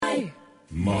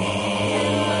Mani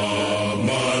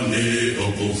o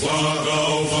ku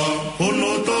whakaofa,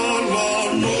 hono tala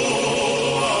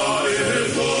noa e he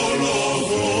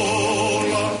wholofola.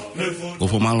 Ko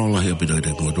whamalola hea pita i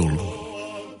te kuatolo.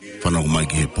 Whanau mai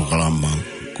ki he pokalama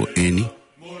ko eni.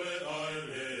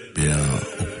 Pea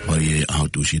o whai e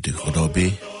ahautusi te kotope.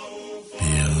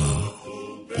 Pea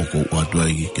o ko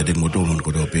uatuai ke te kuatolo ni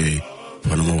kotope.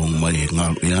 Whanau mai he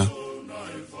ngalu ea.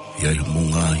 Iai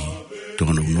homungai.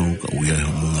 Tongana uno ka uiai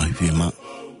homungai whima.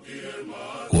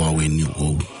 Ko awe ni o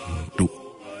tu.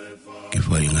 Ke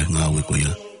whai ngai ngau e ko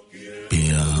ia.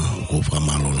 Pea o ko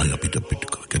whamalola hea pita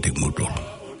ke te kuatolo.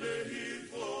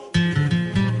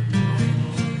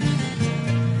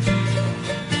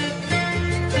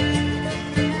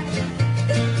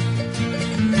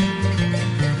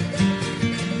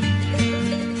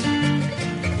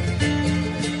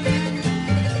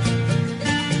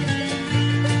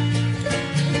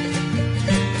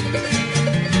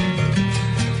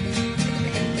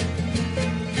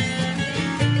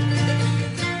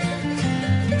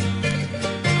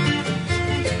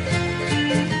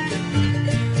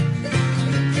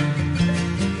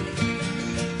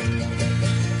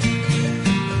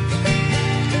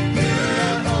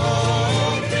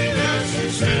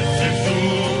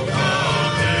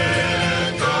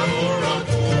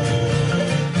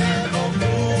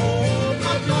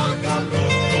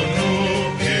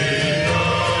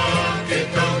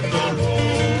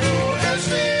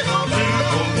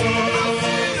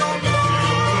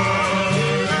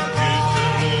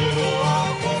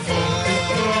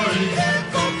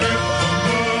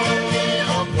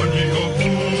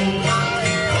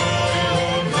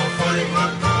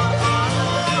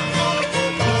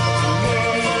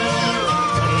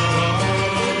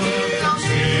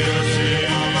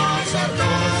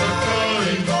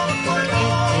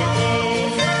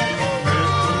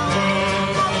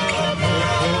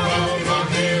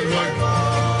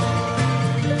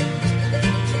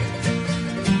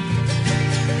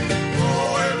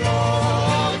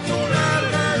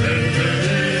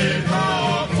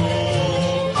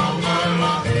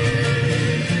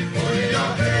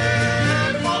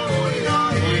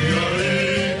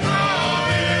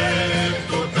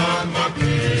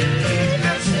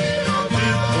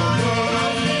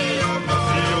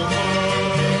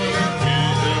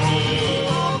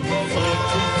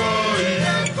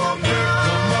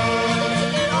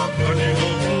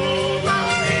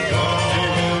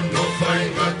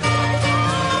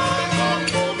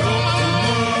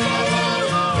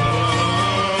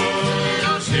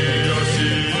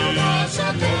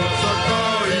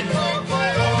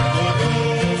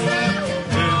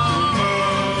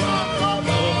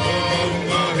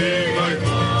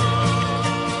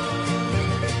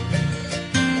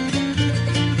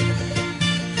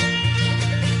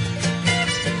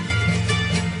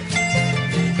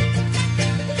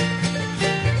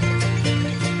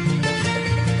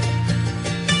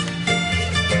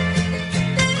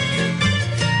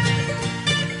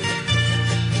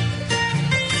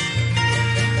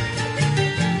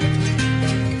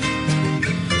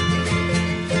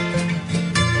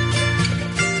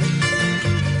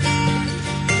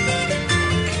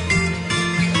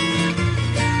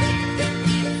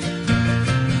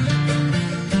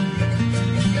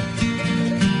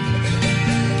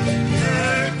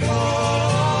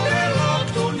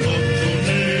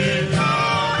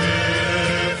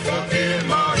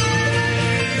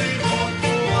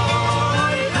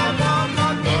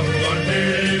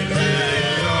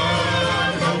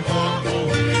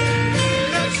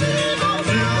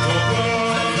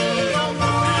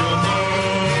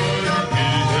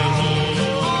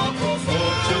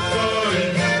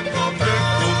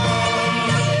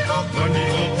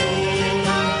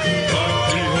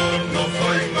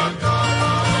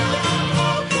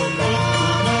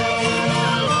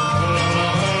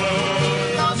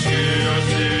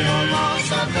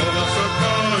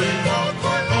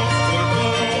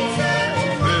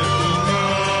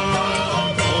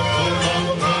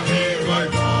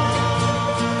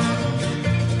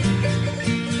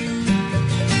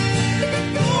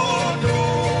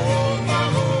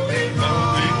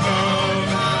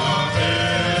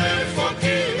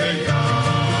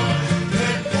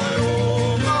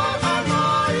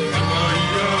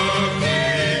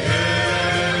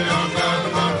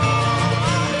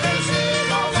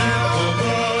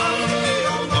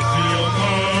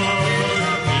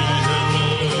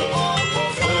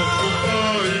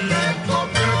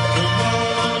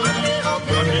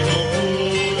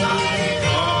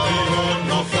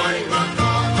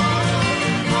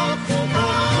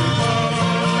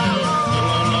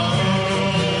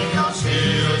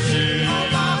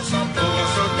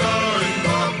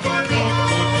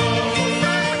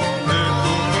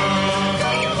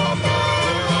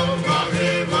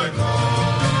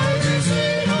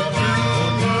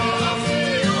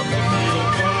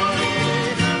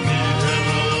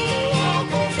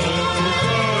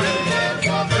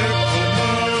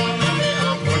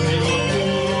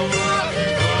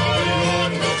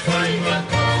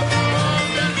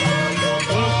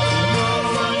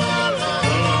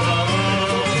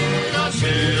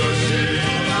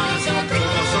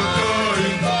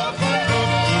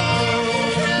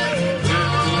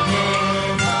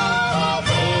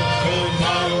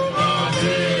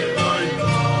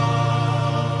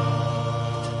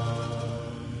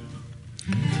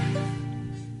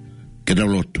 ke da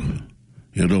loto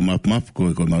ia do map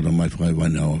ko ma do mai fai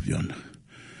vai na afiona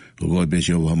ko be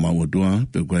se o ma o doa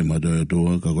pe ko ma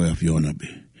do ka ko afiona be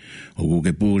o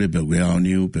ke pure pe ko au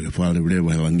niu pe fa le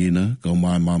vai langina ka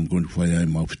ma mam ko fai ai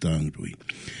ma ftang tui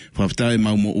faftai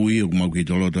mau mo ui o mau ki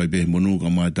tolo tai be monu ka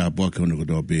mai ta po ka no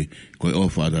ko be ko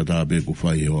ofa da be ko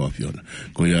fai o afiona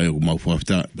ko ia o mau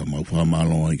fafta da mau fa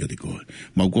malo ai ka ko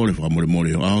mau ko le fa mo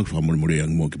o au fa mo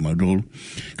ang mo ki mau dol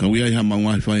ka ui ai ha mau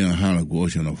ai fai a hala ko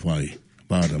ocean of fai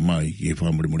para mai ki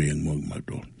fa mo ang mo ki mau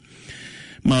dol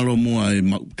malo mo ai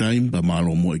mau time ba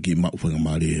malo mo ki mau fa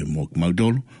mari mo ki mau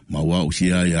dol mau wa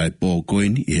usia ai po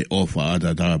coin e ofa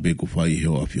da be ko fai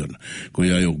o afiona ko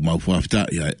ia o mau fafta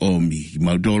ia o mi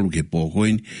mau dol ke po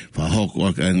coin fa hok o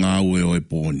nga o e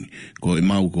pon ko e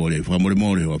mau ko le fa mo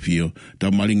o afio ta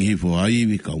maling hi fo ai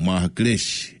vi ka ma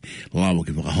kles lavo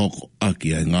ke fa hok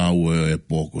aki nga o e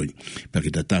po coin pe ke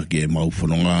ta ke mau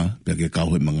fononga pe ke ka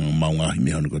ho mau nga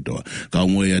mi han ko to ka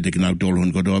mo ia de kna dol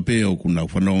hon ko do pe o kuna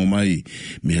fononga mai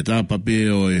mi ta pape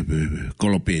o e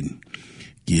kolopen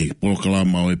ki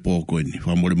proklama o e poko ni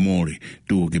fa more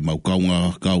tu ke mau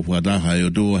kaunga kau fa da ha o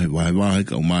do he wa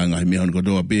ka manga me on ko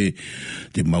do pe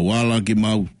te mawala ki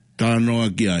mau tano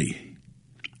ki ai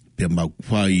pe mau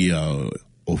fai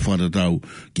o fa da tau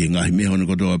ki nga me on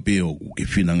ko do pe o ke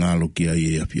fina ngalo ki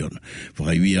ai e fiona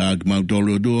fa wi a ki mau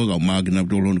tolo do ka ma ki na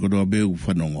tolo ko do pe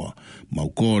fa no mau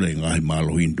kore nga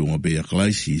malo hindu ngo pe a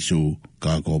klaisi so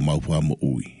ka ko mau fa mo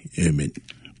ui amen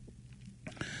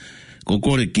ko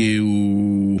kore ke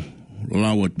u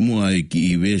lawat mua ki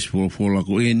i ves fola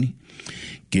ko eni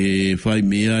ke fai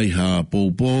mea i ha pou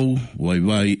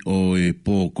vai o e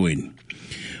po koeni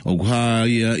o ha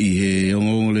ia i he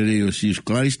ongolere o Jesus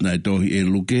Christ na tohi e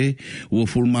luke o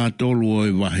fulmatolu o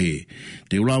e vahe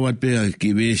te lawat pe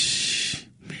ki ves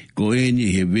ko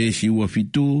eni he ves i ua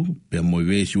fitu pe mo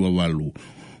ves i ua walu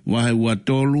vahe ua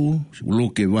tolu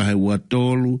luke vahe ua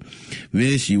tolu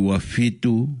ves i ua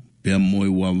fitu pe moi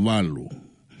wa valu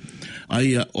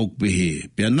aia okpehe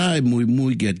pe na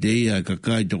mui ke te ia ka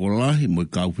kai to lahi mo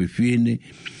ka fifine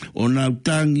o na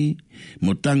tangi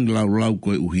mo tang lau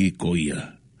ko uhi ko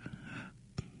ia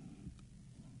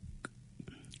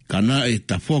kana e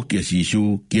ta fokia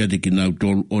sisu kia de kina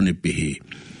tol one pehe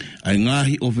ai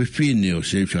ngahi o fifine o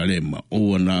se salema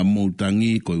o na mo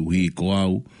tangi ko uhi ko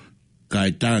au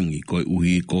kai tangi ko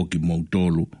uhi ko ki mo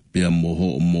tolu pe mo ho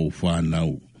mo fa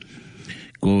nau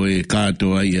ko e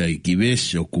kato ai ki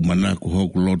ves o kumana ko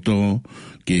hoku loto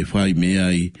ke fai me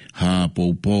ai ha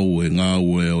pou e ngā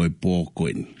ue o e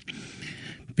pōkoen.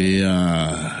 Pe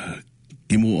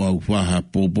kimu au whaha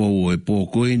pou o e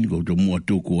pōkoen ko to mua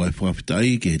tuku ai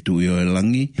whawhitai ke tui o e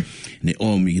langi ne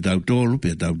omi ki tau tolu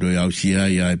pe tau toi au si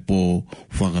ai ai pō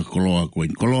whakakoloa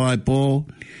koen. Koloa ai pō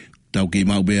tau ki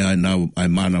mau bea ai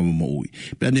mana mo ui.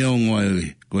 Pe ne ongo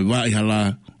ai ko e vai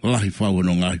hala lahi whau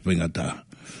no ngāhi whaingata.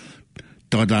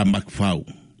 Tata makfau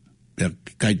pe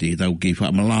kai te tau ki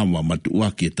fa malama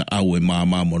matua ki ta au e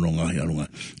mama mono nga hialunga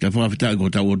ka fa fita ko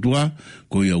tau tua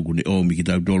ko ia ku ne o mi ki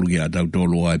tau tolu ki tau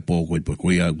tolu ai po ko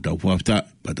ia tau fa fita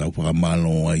pa tau fa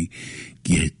malo ai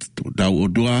ki tau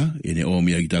tua e ne o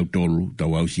mi ki tau tolu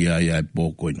tau au si ai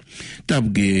po ko tau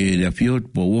ke le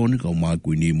fiot po won ko ma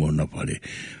ku ni mo na pare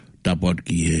tapot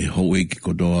ki he hoe ki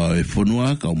kodoa e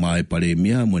whonua, kau mai pare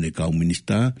mea, mone kau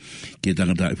minista, ke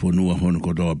tangata e whonua hono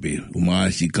kodoa pe.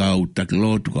 Umai si kau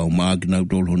takilotu, kau maa ki nau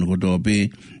tolu hono kodoa pe,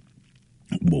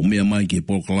 bo mea mai ki he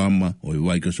pokalama, o i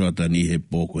waika Soatani he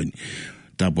pokoini.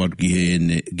 Tapot ki he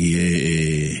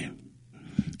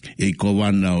e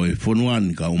kowana o e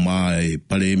whonuan, kau mai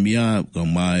pare mea, kau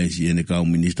mai si ene kau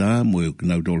minista, mo e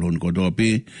nau tolu hono kodoa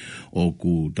pe, o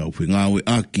ku tau whengawe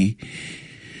aki,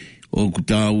 o ku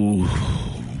tau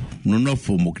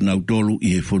nonofo mo ki nau tolu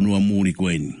i he whanua muri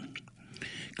koeni.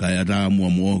 Kai ata mua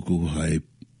mo ku hai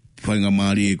whainga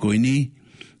maari e koeni,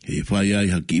 he whai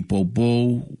ai haki i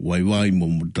pou, wai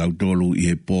mo tau tolu i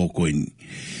he pō koeni.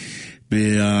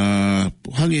 Pe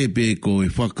hange pe ko e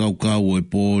whakaukau e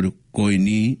pō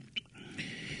koeni,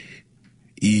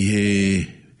 i he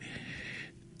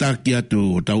taki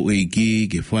atu o tau eiki,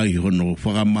 ke whai hono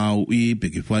whakamau i, pe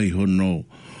ke whai hono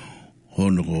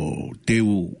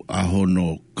teu a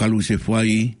hono kalu se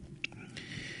whai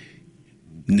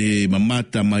ne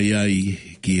mamata mai ai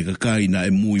ki e kakai na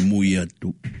e mui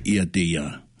atu ia te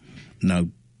ia na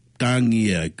tangi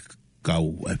e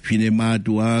kau a whine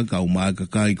mātua kau maa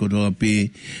kakai kotoa pe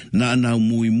na nau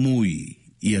mui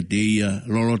ia te ia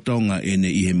lolotonga ene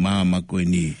i he māma koe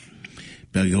ni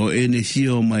pe ho ene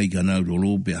sio mai ka nau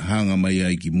rolo pe hanga mai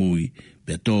ai ki mui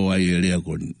pe tō ai e rea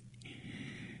koni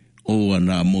o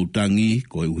ana motangi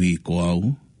ko uhi ko au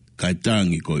kai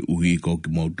tangi ko uhi ko ki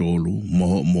mo tolu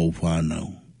mo whanau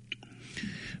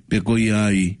Pe ko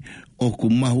iai o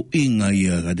ku mahu inga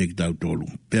ia ka te tau tolu.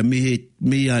 Pe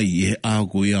me ai e a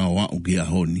ko ia o au ki a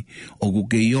honi. O ku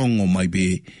ke iongo mai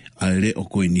pe a le o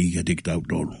koe ni ka te tau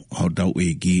tolu. Hau tau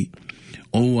e ki.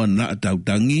 O ana tau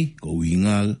tangi ko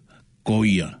inga ko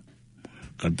ia.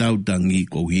 Ka tau tangi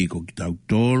ko hi ko ki tau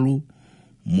tolu.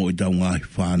 Mo i tau ngahi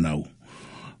whanau.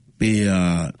 Pe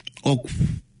o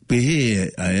pe he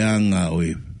a anga o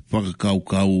e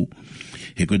whakakau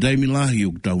he ko taimi lahi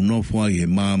o tau nofai he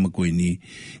māma koe ni.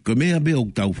 Ko mea be o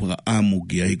tau whakaamu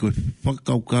kia. He ko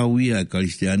whakakaukau ia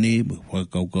Karistiane,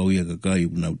 whakakaukau ia kakai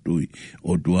unau tui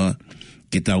o tua.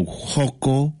 Ke tau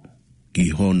hoko ki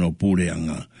hono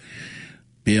pureanga.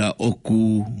 Pea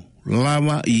oku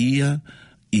lava ia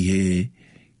i he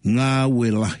ngā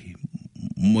ue lahi.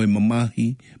 Moe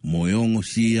mamahi, moe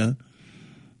ongosia,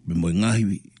 moe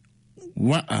ngahi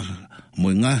waa,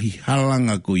 moe ngahi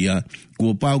halanga ko ia,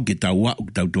 kua pau ke tau wau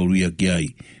ki tau toru ia ki ai,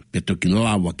 pe toki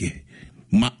lawa ke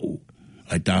mau,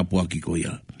 ai tāpua ki ko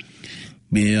ia.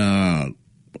 Mea,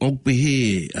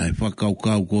 okpehe, ai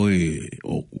whakaukau koe,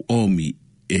 o omi,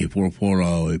 e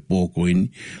whorafora o e pōkoini,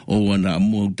 o wana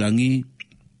amuautangi,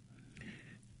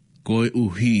 koe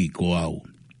uhi ko au.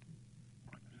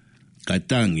 Kai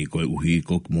tangi koe uhi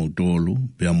ko mo tolu,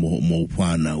 pea mo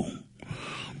whanau.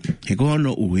 He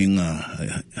kono uhinga,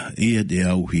 ia te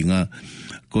au uhinga,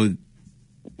 koe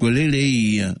lele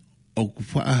ia, o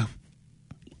wha,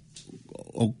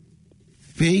 o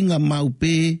whenga mau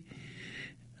pe,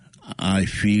 ai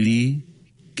whiri,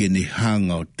 ke ne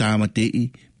hanga o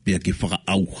tāmatei, pea ke whaka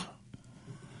auha.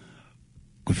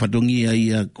 Koe whatongi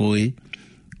ia koe,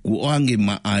 ku oange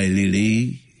ma ai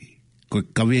lele, koe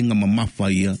kawenga ma mawha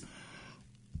ia,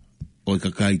 o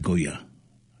kakai ko ia.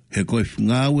 He koe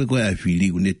ngāwe koe ai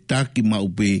whiligu, ne taki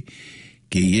maupe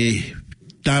ke ie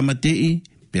tāmatei,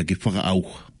 pia ke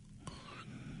whakaauha.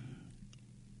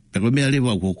 Pe koe mea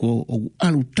lewa koko, o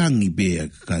alu tangi pe a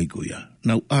kakai ko ia.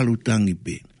 Nau alu tangi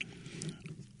pe.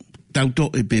 Tau to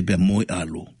e pe pia moe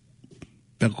alu.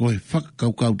 Pe koe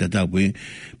whakakaukau ta tau pe,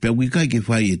 pia wikai ke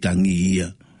whai e tangi ia.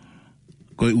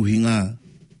 Koe uhinga,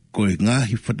 koe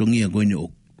ngahi whatongia koe ne o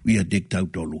ia tek tau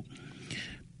tolu.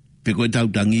 Pe koe tau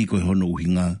tangi koe hono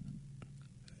uhinga.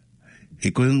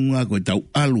 He koe unga koe tau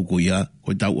alu ko ia,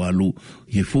 koe tau alu,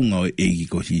 he funga o eigi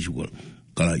ko sisu ko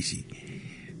kalaisi.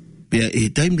 Pea e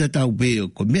taim ta tau pe,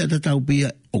 koe mea ta tau pe,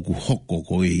 o ku hoko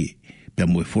ko e, pea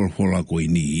moe whorafora ko e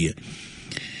ni ia.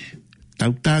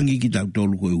 Tau tangi ki tau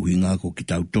tolu koe uhinga ko ki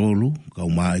tau tolu, kau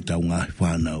mai tau ngahi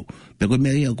whanau. Pea koe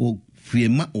mea ia ko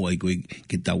fie mao ai koe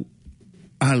ki tau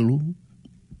alu,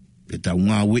 pe tau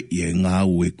ngā we ia ngā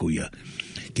ue ko ia.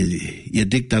 Ke ia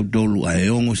tek tau tolu a e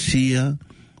ongo sia,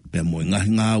 pe moe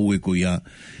ngahi ngā ue ko ia.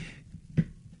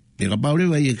 Pe ka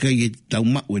paurewa ia kai ke tau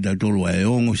mau e tau tolu a e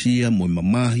ongo sia, moe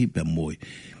mamahi, pe moe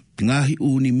ngahi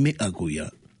uni mea ko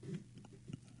ia.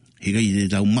 He kai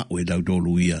te tau mau e tau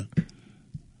tolu ia,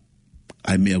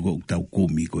 ai mea ko tau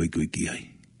komi ko e ki ai.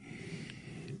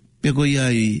 Pe ko ia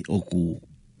i oku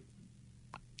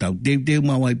tau teu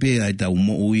mawai pe ai tau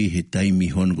mo ui he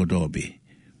taimi hono kotoa pe.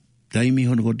 Taimi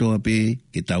hono kotoa pe,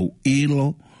 ke tau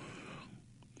ilo,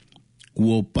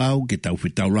 kua pau, ke tau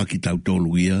whetau laki tau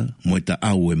tolu ia, mo e ta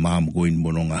au e māma koin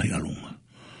mono ngahi alunga.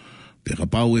 Pe ka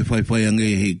pau e whai ange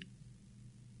he,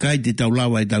 kai te tau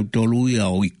lawa e tau tolu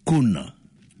ia o ikuna.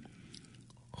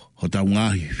 Ho tau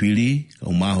ngahi whiri,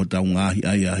 o mā ho tau ngahi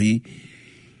ai ahi,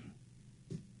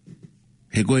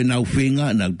 he koe nau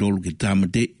whenga, nau tolu ke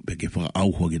tamate, pe ke whaka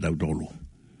auhua ke tau tolu.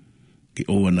 Ke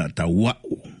oa na tau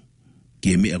wau.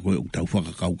 Ke mea koe o tau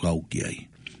whakakaukau ki ai.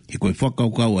 He koe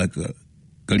whakaukau ai ka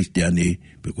Karistiane,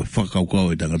 pe koe whakaukau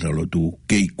e tangata lotu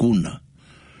ke ikuna.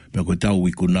 Pe koe tau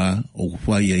ikuna, o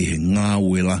whai ai he ngā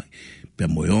uela, pe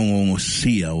moe ongo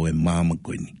sia o e māma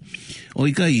koe ni. O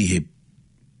i kai he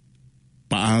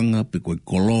paanga, pe koe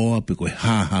koloa, pe koe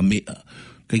haha mea.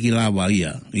 Kai ki lawa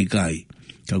ia, i kai.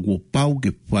 Ka kua pau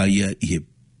ke whai ia i he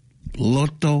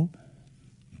loto,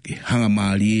 ke hanga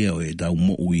maari o e tau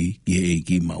mo ui ki he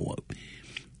eki maua.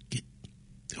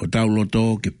 O tau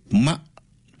loto ke ma,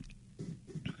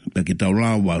 pe ke tau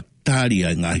lawa tāri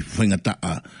ai ngahi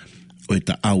whaingataa o e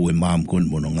ta au e maam koni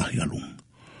mono ngahi alunga.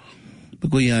 Pe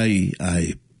koe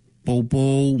ai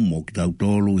poupou mo ki tau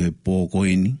tolu he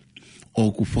pōkoini,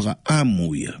 o ku whaka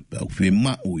amu ia, pe au whi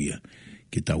mau ia,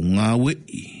 ke tau ngāwe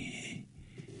i,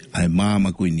 ai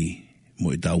maama koini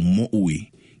mo e tau mo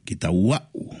ui, ke tau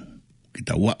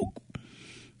wau,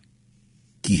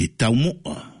 ki he tau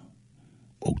moa,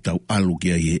 o tau alu ki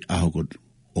ai he aho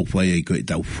o whai ai koe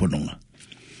tau whanonga.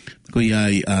 Koe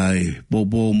ai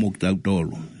bobo mo ki tau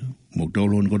tolu. Mo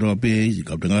tolu hon kotoa pe, si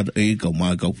kau tangata e, kau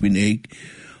maa kau whine e,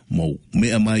 mo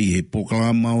mea mai he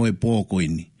pokalama o e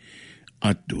pōkoini.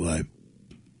 atu ai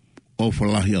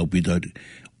ofalahi au pita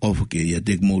ofa ke ia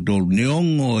tek mo tolu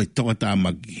neongo e toka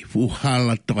tāmaki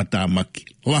fuhala toka tāmaki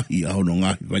lahi a hono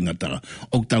ngahi whaingatara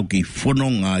o tau ki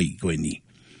whanonga ai koe ni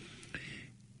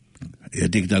ia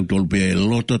tek tau tolu pia e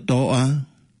loto toa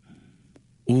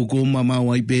o ko mama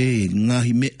wai pe e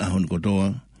ngahi mea hono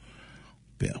kotoa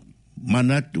pia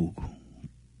manatu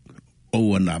o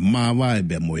ana mawa e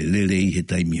bea mo e lele i he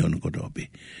taimi hono kotoa pe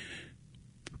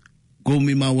ko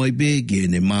mi mawai pe ki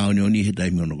ene mao ne oni he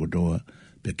taimi hono kotoa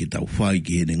pe ki tau whai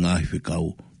ki hene ngahi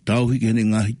whikau, tau hi ki hene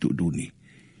ngahi tutuni.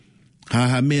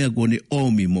 Haha mea kone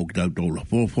omi mo ki tau tola,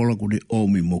 whola kone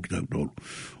omi mo ki tau tola.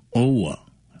 Oua,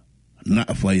 na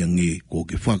whai ange, ko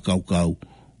ke whakaukau,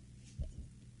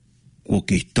 ko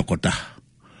ke tokota.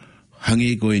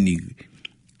 Hange ko eni,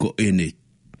 ko ene,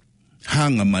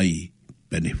 hanga mai,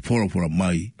 pene whola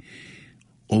mai,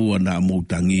 oua na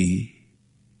moutangi,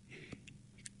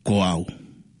 ko au.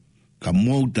 Ka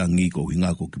moutangi ko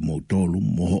hinga ko ki moutolu,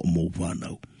 moho mou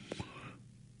whanau.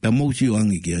 Pea mousi o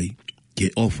angi ki ai,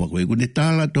 ke ofa koe, ko ne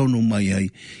tāla tonu mai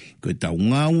ai, ko tau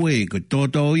ngāue, ko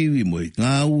tōtau iwi mo e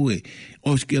ngāue,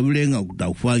 oski a vrenga ko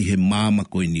tau whai he māma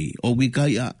koe ni, o ki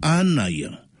kai a ana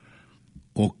ia,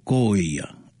 ko koe ia,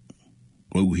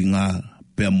 ko hinga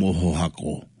pea moho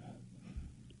hako,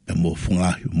 pea mo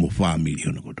whangahi, mo whamiri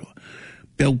hono kotoa.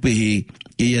 Pea upehe,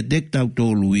 ke ia dek tau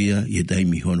tōlu ia, ia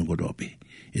taimi hono kotoa pe.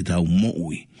 E tau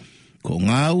moui. Ko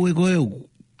ngāue koe,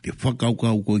 te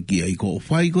whakaukau koe ki ai, ko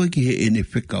whai koe ki he ene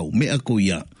whekau, mea koe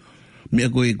ia, mea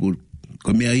koe ko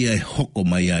mea ia e hoko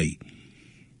mai ai,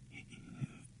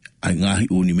 ai ngahi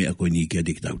uni mea koe ni kia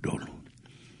dik tau tolu.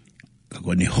 Ka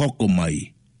koe ne hoko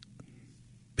mai,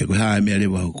 pe koe hae mea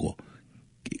lewa hoko,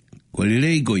 koe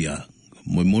lelei koe ia,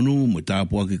 moi monu, moi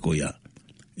tāpua ki koe ia,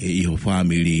 e iho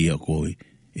whamiri ia koe,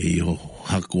 e iho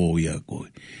hako ia koe.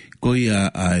 Ko ia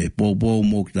ai popo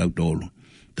mo ki tau tolu.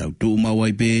 Tau tuu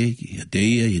mawai pe, ki te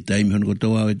ia, i taimi hono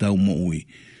kotoa e tau moui.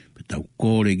 Tau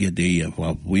kore ki te ia,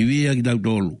 whapuivia ki tau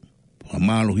tolu.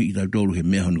 Whamalohi ki tau tolu he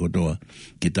mea hono kotoa.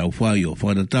 Ki tau whai o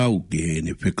whanatau ki he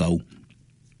ne whekau.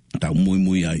 Tau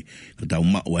mui ai, ka tau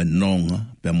maua e nonga,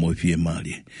 pia moi fie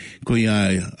maari. Ko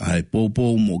ia ai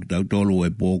popo mo ki tau tolu e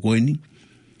pōkoini.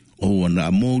 O ana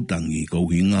moutangi ko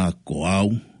hinga ko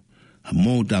au. A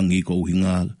moutangi ko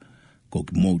hinga ko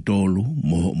ki mou tolu,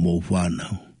 mou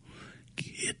whanau.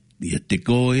 Ia te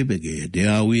koe, peke te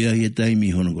au ia, ia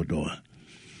taimi hono kotoa.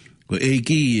 Ko e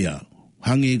ki ia,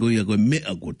 hange ko ia koe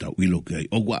mea ko tau ilo kai.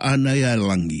 O ko ana ia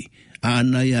langi,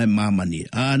 ana ia mamani,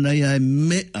 ana ia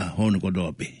mea hono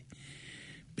kotoa pe.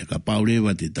 Peka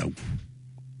paurewa te tau.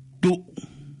 Tu,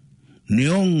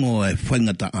 neongo e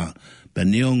whaingataa, pe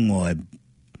neongo e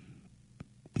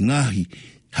ngahi,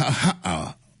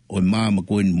 haa, o mama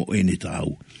koe ni mo ene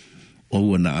tau.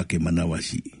 O na ake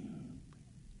manawasi.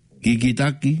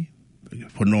 Kikitaki,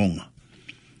 whanonga.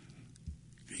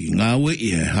 I ngāwe i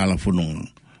he hala whanonga.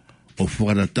 O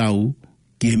whakaratau,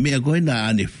 ki he mea koe na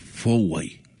ane fōwai.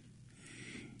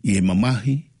 I he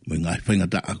mamahi, mo ngā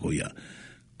whaingata ako ia.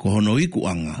 Ko hono iku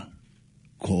anga,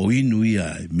 ko inu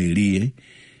ia me lie,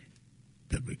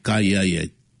 kai ia e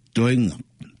toenga,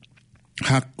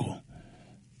 hako,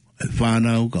 e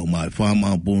whanau, kau mai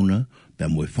whamau puna, pe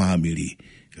mo e whamiri.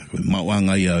 Koe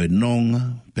mawanga ia e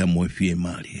nonga, pia moe fie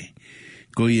maari.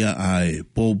 Ko ia ai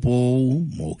pōpō,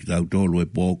 mo ki tau tolu e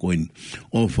pōkoini,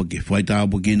 ofa ke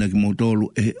whaitāpo kina ki mo tolu,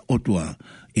 e otua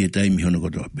e taimi hono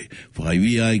kotoa pe.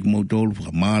 Whakaiwia ai ki mo tolu,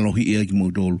 whakamalohi ia ki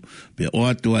mo tolu, pe o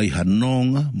atua i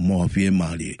hanonga, moha fie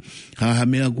maari. Haha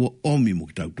mea kua omi mo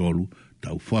ki tau tolu,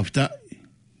 tau whafta,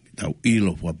 tau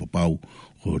ilo whapapau,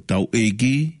 ko tau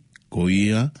eiki, ko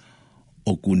ia,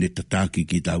 o kune tataki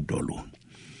ki tau tolu.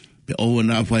 Pe oua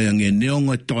nā whai ange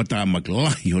neonga toa tā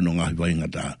maklahi hono ngā whai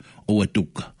ngata, oua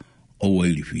tuka, oua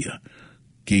ilifia.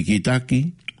 Ki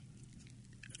taki,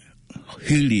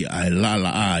 hili ai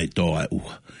lala ai toa ai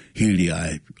uha, hili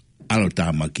ai alo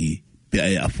tā maki, pe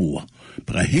ai afua.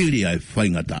 Pera hili ai whai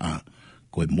ngata a,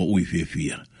 koe mo ui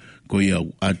fia. Koe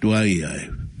au atua i ai,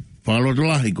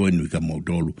 whalotolahi koe nui ka mau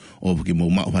tolu, owa ki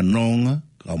mau maua nonga,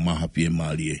 ka maha pie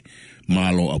maari e,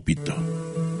 malo au pita.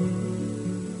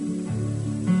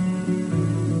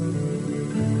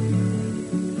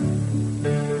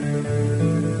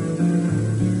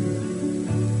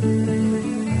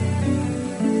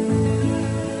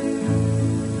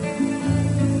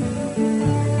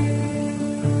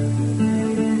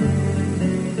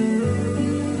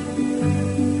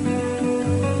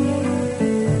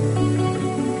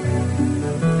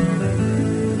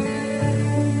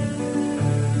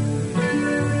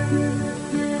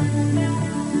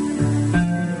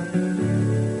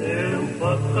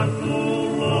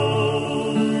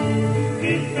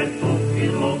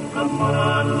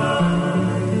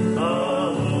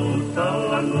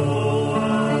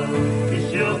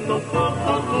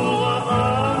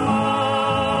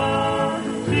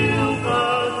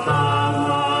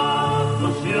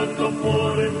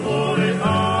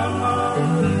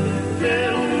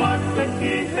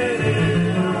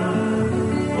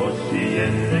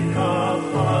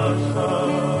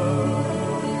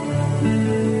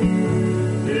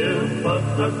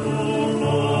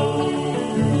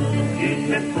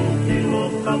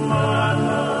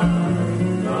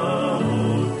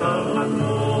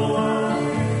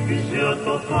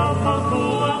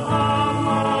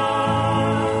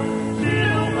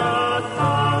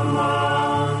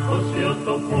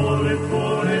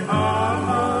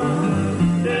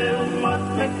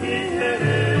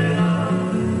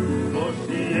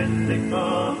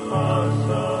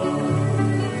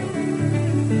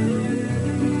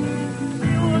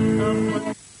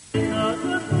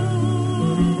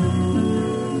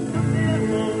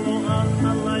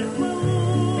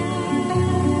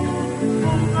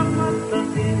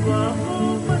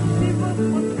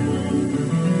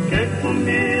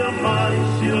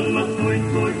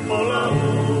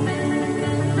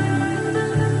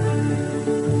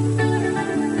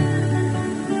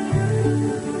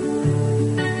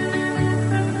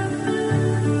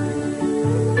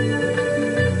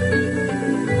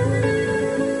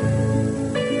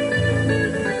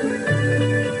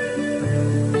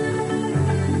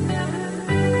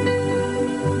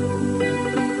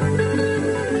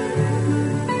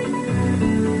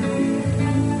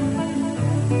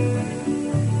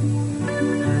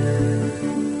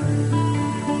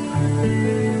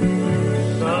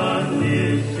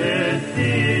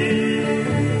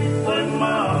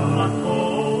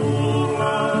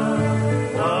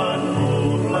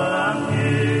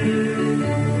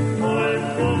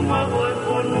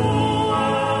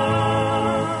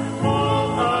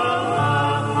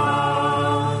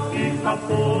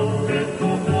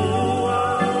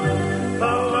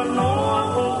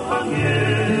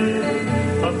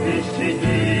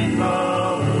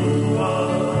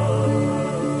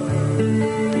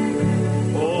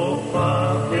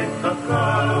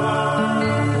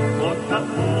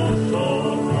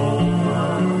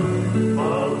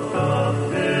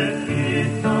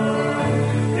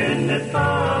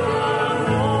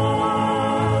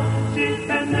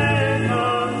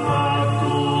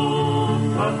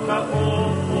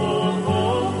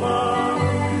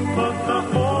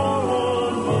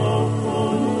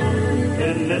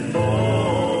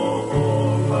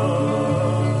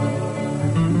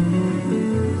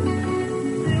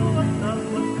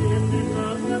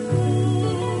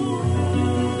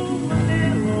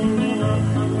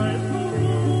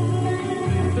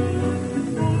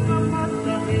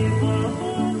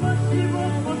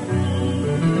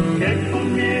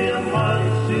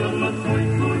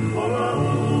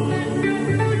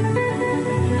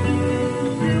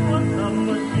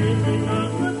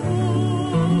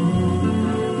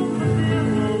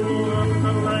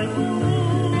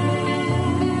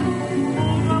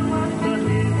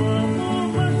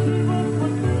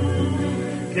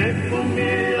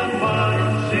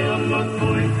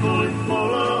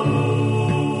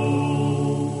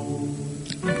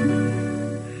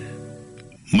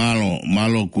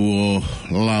 Malo ko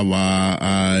lava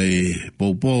ai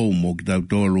popo mo ki tau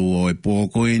tolu o e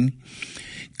pōkoini.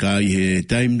 Ka i he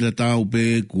taim da tau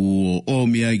pe ku o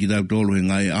mia ki tau tolu e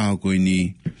ngai aho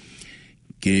koini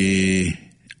ke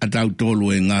a tau tolu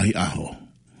e ngai aho.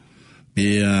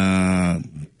 Pe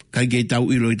kai ke tau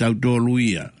ilo i tau tolu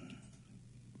ia.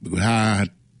 Ko ha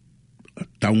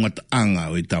tau ngata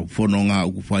anga o i tau whanonga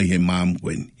o ku whai he maam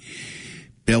koini.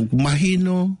 Pe au ku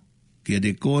mahino kia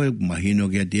te koe, ku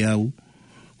mahino kia te au.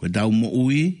 Ko tau mo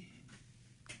ui,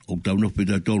 o tau no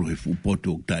pita tolu he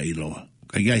fupoto o ta iloa.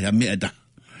 Kai gai ha mea ta.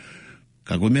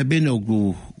 Ka koe mea bene o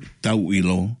ku tau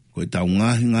ilo, ko tau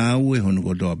ngahi ngā ue hono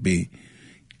ko toa pe.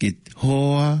 Ke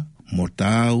hoa, mo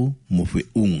tau, mo fe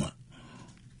unga.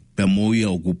 Pea mo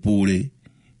ia o ku pūre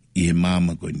i he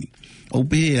māma koe ni. O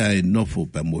pe ai nofo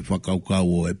pea mo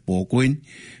whakaukau o e pōkoini.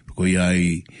 Ko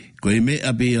iai, ko e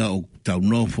mea bea o tau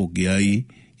nofo ki ai,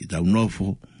 i tau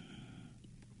nofo.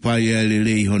 Pai ai le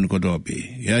lei hono kotoa pe.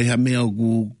 Iai ha mea o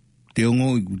ku te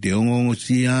ongo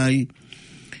si ai,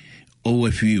 o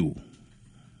e fiu.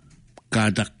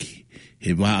 Kātaki,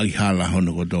 he wā i hala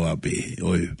hono kotoa pe.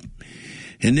 Oi.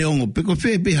 He ne ongo, peko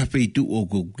whepe ha feitu o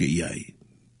ku ke iai.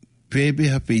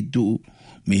 Whepe ha feitu,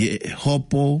 mi he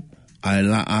hopo, ai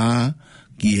la a,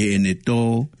 ki he ene tō,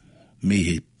 mi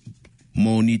he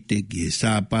monite, ki he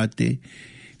sāpate,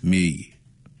 mi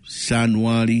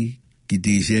Sanuari, ki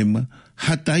Disema,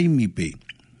 hatai mi pe.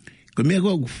 Ko mea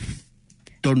kua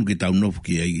tonu ke tau nofo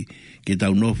ki ai, ke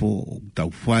tau nofo, tau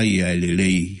whai ai le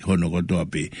lei hono kotoa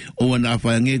pe. O wana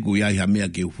whai nge ko iai ha mea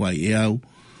ke whai e au,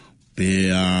 pe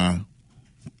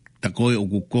ta koe o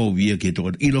ku kovi ke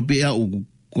to ilo pe o ku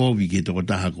kovi ke to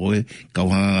ta koe ka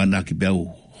hanga na ki pe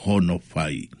hono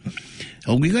fai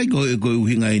o ki kai ko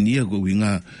hinga ni ko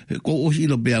hinga ko o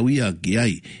ilo pe ia ki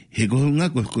ai he ko nga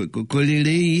ko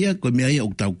le ia ko me ai o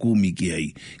ta ku mi ki ai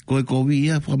ko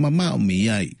ia fra mama o mi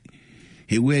ai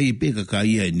he we i pe ka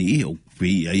ia ni o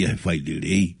pe ai fai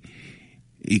le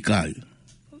i kai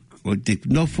o te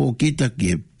nofo kita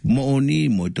ki mooni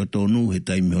mo totonu he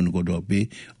taimi hono ko dope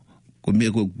ko me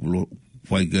ko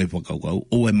fai kai whakau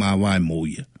o e mawai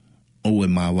moia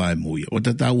o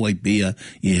tatau ai pia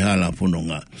i hala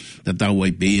whanonga tatau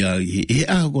ai pia he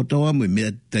aha kotoa mo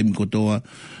me taimi kotoa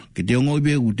ke te ongo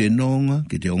ipe ku te nonga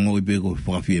ke te ongo ipe ko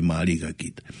whakawhie maari ka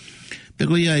kita pe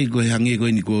ko iai ko hangi ko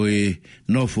ni ko e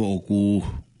nofo o ku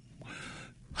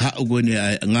hao ko ni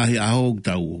ngahi aho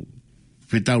tau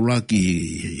whetau laki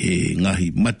he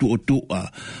ngahi matu o tua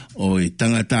o e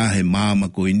tangata he māma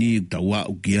ko ini tau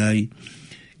au ki ai.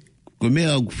 Ko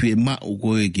mea au whie mau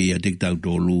ko e ke ia te tau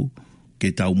tolu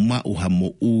ke tau mau ha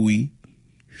mo ui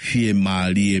whie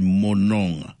maari e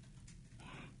mononga.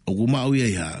 O ku mau ia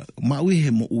ia, mau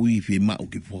he mo ui whie mau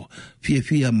ki fo,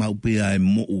 whie mau pea e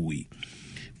mo ui.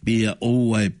 Pea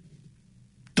o ai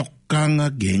tokanga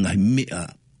ke ngahi mea.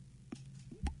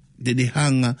 Te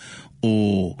hanga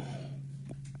o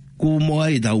ku moa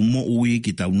i tau mo ui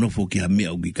ki tau nofo ki ha mea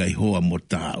o ki kai hoa mo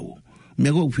tau. Mea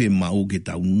ko whie mau ki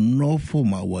tau nofo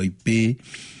mau ai pe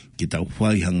ki tau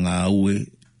whai hanga aue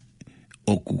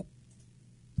o ku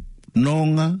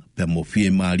nonga pe mo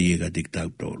whie maari e ka te tau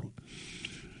tolu.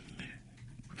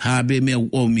 Habe mea u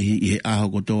omihi i he aho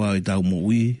kotoa i tau mo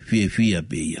ui whie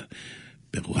pe ia.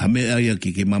 Pe ko ha mea ia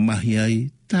ki ke mamahi ai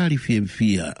tari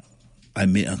whie ai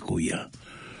mea ko ia.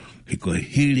 He koe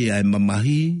hiri ai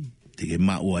mamahi te ke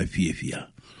mau ai whiewhia.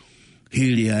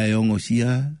 Hiri ai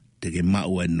ongosia, te ke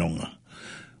mau ai nonga.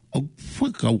 O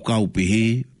whakau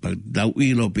pehe, pa tau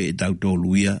ilo pe e tau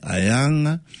toluia, ai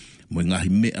anga, mo ngahi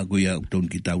mea koe au ton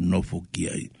ki tau nofo ki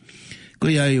ai.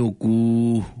 Koe ai o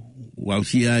ku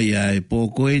wausia ai ai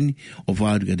pōkoeni, o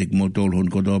whaadu ka te ki motolo hon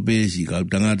kotoa pesi, kau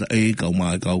tangata e, kau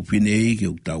maa kau whine e, ke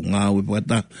u tau ngāwe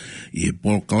pata, i he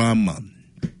polklama.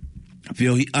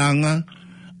 Whiohi anga,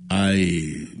 ai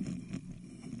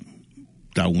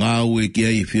tau ngau e kia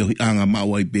i whiohi anga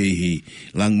mau ai pe hi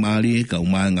lang maari e kau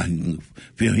maa ngahi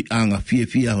whiohi anga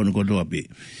whie hono kotoa pe.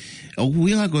 O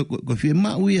kuinga ko whie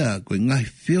mau ia, ko ngahi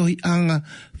whiohi anga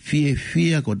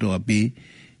whie kotoa pe,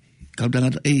 kau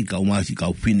tangata e kau maa si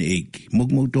kau whine e ki,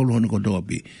 mok tolo hono kotoa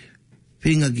pe.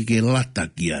 Whinga ki ke lata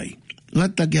ki ai.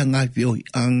 Lata ki a ngahi whiohi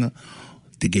anga,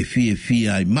 te ke whie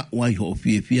ai, mau ai ho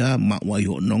whie, mau ai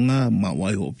ho nonga, mau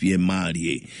ai ho whie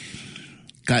maari e.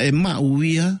 Ka e mau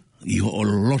ia, i ho o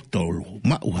loto,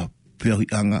 mau ha whiohi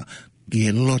anga, ki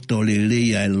he loto le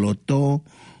leia e loto,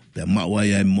 pe mau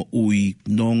ai mo ui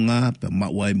nonga, pe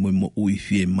mau ai mo ui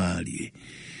whie maari.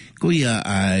 Ko ia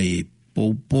ai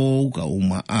poupou, ka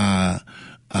uma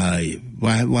ai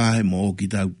wahe mo ki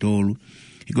tau tolu.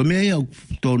 I ko mea iau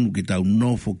tonu ki tau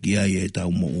nofo ki ai e tau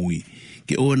mo ui.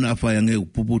 Ke o na whai ange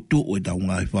puputu o e tau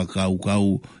ngai whakau,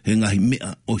 he ngahi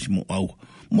mea osi mo au.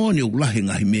 Mōni o lahe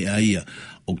ngahi mea ia,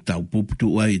 o tau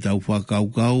puputu ai tau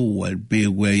whakau, wai pe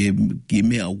wai ki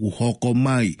mea o ku hoko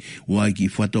mai, wai ki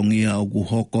whatongia o ku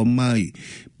hoko mai,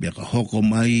 pia ka hoko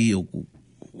mai o ku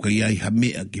kai ai ha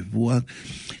mea ki fua.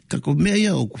 Ka ko mea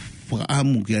ia o ku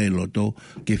whakaamu ki ai loto,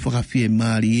 ke whakawhie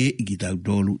maari e i ki tau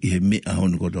tolu i he mea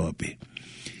hono kotoa pe.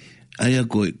 Aia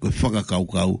ko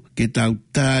whakakau, ke tau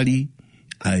tari,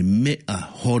 ai mea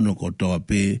hono kotoa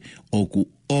pe o ku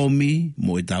omi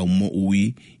mo e tau mo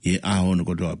ui e a hono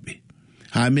kotoa pe.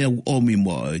 Ha mea ku omi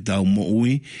mo e tau mo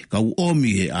ui, ka ku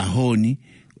omi e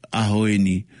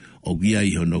ahoeni o kia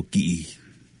i hono ki i.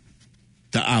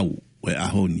 Ta au o e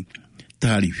ahoni,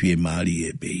 tari whie maari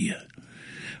e pe ia.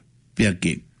 Pea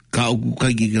ke kau ku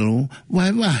kai ki kero,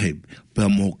 wahe, pea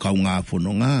mo kau ngā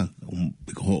whanonga,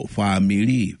 peko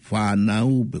whamiri,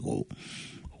 whanau, peko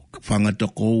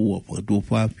whangatoko ua whakatua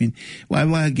whawhin.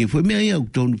 Wai ke whai mea iau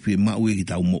tonu whie mau e ki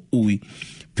tau mo ui.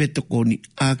 Whetoko ni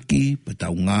aki pa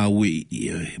tau ngāwe i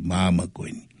māma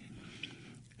koeni.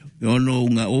 Ono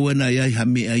ngā oana iai ha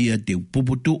mea ia te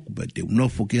puputu, pa te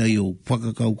nofo ki ai o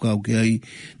whakakau ki ai,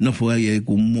 nofo ai e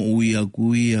ku mo ui a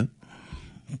kuia,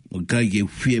 o kai ke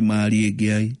whie maari e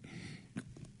ki ai.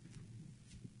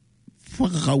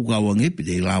 Whakakau ange pe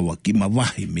te lawa ki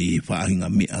mawahi me e whaahinga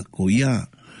mea ko ia.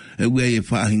 E ua e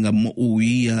whaahinga mo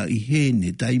uia i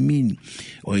hene taimini.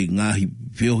 O i ngahi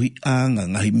whiohi anga,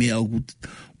 ngahi mea o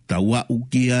taua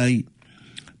uki ai.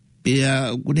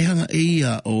 Pea kunehanga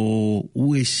eia o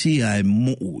uesia e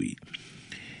mo ui.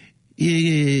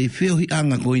 E whiohi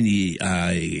anga koini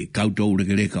ai koutou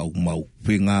rekereka o mau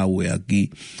whenga ue aki.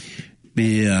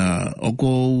 Pe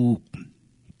oko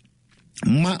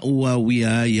mau au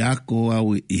ia i ako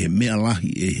au i he mea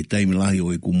lahi e he taimi lahi o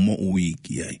e ku mo ui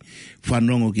ki ai.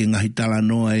 Whanongo ki ngahi tala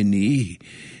noa e ni ihi.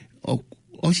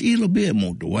 O si ilo bea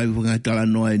moto, wai ngahi tala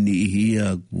noa e ni ihi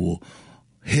ia kua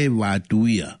he wātu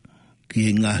ia ki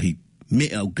he ngahi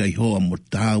mea au kai hoa mo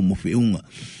tāu mo whiunga.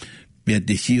 Pea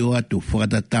te sio atu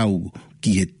whakatatau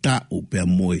ki he tāu pea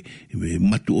moe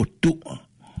matu o tua.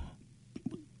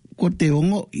 Ko te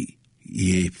ongo i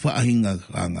he whaahinga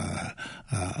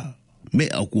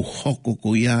mea au ku hoko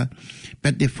ko ia,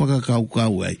 pea te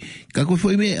whakakaukau ai. Ka koe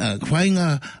whai mea,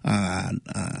 whainga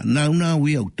nau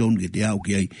ia au tonu ke te au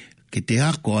ki ai, ke te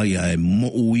ako ai ai mo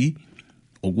ui,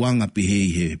 o wanga pihe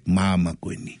i he māma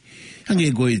koe ni.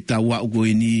 Hange koe tau au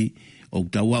koe ni, o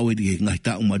tau au e te ngahi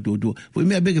tau matotua, whai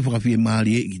mea beke whakawhia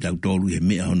maari e ki tau tolu he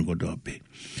mea hono kotoa pe.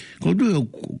 Ko tui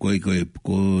koe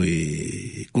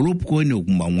kolupu koe ni o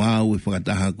kumaungau e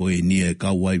whakataha koe ni e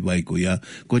kauai vai koe ia,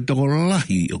 koe toko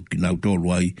lahi o ki nau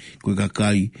tolu ai, koe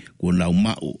kakai, koe nau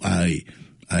mau ai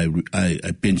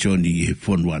pensioni i he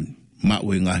whonuan.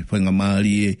 Mau e ngahi whainga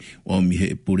maari e o mi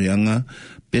he pureanga,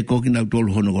 pe ko ki nau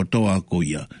tolu hono kotoa koe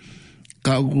ia.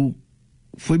 Kau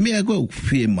foi mea koe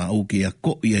whie mau ke a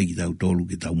ko ia ki tau tolu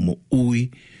ki tau mo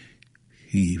ui,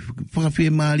 i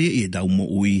whakawhia maari e tau mo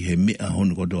ui he mea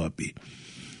hono kotoa pe.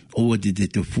 Oa te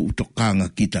whutokanga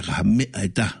kita ka ha mea e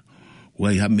ta.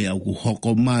 Wai ha mea ku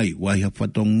hoko mai, wai ha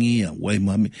whatongia, wai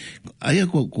ma me. Aia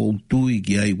ko tui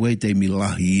ki ai, wai te mi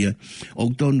lahi ia. O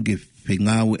ton ke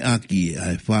whengawe aki e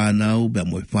ai whanau, bea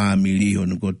moe whamili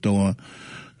hono kotoa.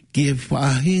 Ki e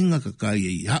whahinga kakai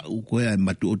e hau koe ai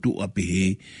matu o tua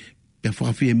pehe. Pea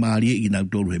whakawhia maari e nau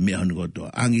tolu he mea hono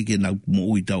kotoa. Angi ke nau mo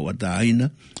ui tau ata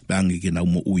aina, pe angi ke nau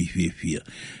mo ui whia.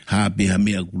 Ha peha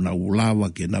mea ku nau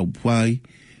lawa ke nau whai,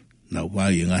 nau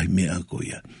whai e ngahi mea ko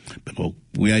ia. Pe ko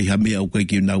pui ai ha mea ukai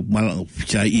ke nau mala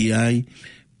chai i ai,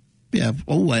 pea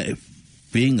oua e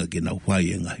whenga ke nau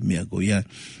whai e ngahi mea ko ia.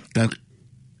 Ka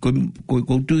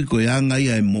ko tui ko anga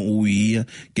ia e mo ui ia,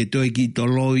 ke toi ki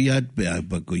tolo ia, pea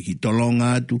ko ki tolo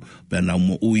ngātu, pea nau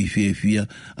mo ui whia.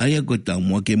 Aia ko tau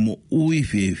mua ke mo ui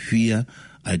whia,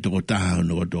 ai toko taha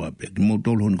hono kotoa pe. Ki mo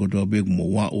tolo hono kotoa pe, mo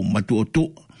wa o matu o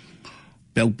tua.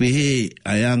 Pea upehe,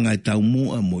 ai anga e tau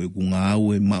mua, mo e ku ngā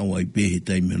au e mau ai pehe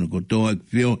taimi hono kotoa, e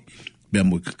whio, pea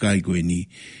mo e kakai koe ni.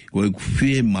 Koe ku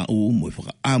whie mau, mo e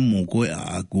whaka amo koe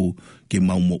a aku, ke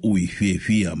mau mo ui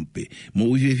whia mpe. Mo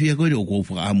ui whia koe o kou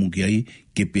whaka amo ki ai,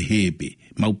 ke pehe pe.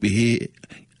 Mau pehe,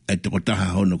 ai toko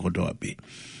taha hono kotoa pe.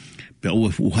 Pea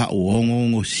ue fuha o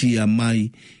ongo sia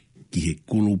mai, ki he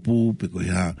kulupu, pe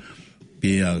koe ha,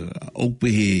 pea o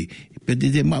pehe, pe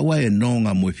te maua e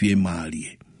nonga mo e whie maari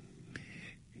e.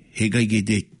 He kai ke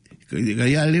te,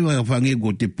 kai a lewa ka whange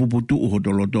ko te puputu o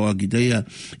hotolotoa ki te ia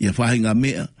whahinga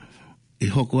mea, e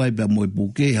hoko ai pia mo e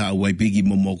puke, ha wai piki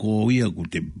mo moko ia, ko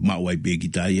te mawai piki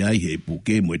tai ai, he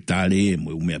puke, mo e tare,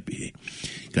 mo e umea pihe.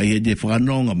 Kai he te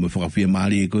whanonga, mo e whakawhia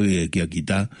maari e koe kia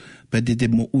kita, pe te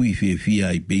mo ui whia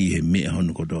ai pe he mea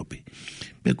hono kotope.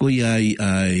 Pe koe ai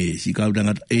si kau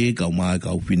tangata e, kau mai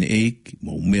kau whine e,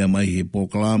 mo umea mai he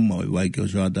poklam, mo e wai keo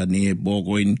Soatani e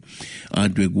pokoin,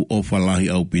 atu e ku ofa lahi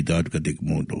au pita atu ka te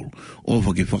kumotoro.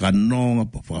 Ofa ke whakanonga,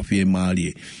 pa whakawhia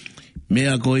maari e.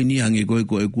 Mea koe ni hange koe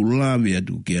koe ku lawe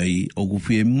atu ke ai, o ku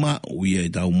whie ma ui e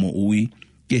tau mo ui,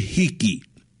 ke hiki.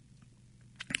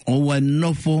 O wai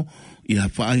nofo, i ha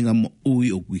whainga mo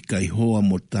ui o kui kai hoa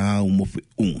mo tau mo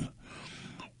whiunga.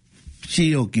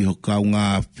 Si o ki ho kau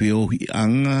ngā whiohi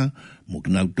anga, mo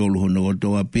ki nau tolu hono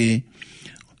otoa pe,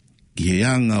 ki he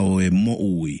anga o e mo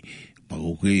ui. Pa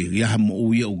o ke iaha mo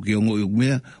ui o ke ongo i o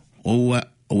mea, o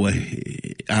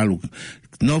alu.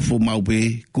 Nofo mau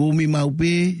pe, kumi mau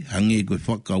pe, hange koe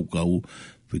whakaukau,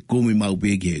 pe kumi mau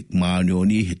pe ki he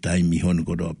maonioni he taimi hono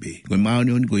kotoa pe. Koe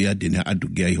maonioni koe ia tene atu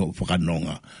ki ai ho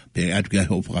whakanonga, pe atu ki ai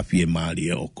ho whakawhie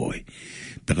maari e o koe.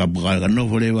 Peka puka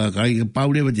nofo lewa, kai ke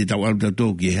pau lewa te tau alu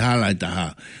tau ki he hala e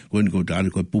taha, koe ni koe ta alu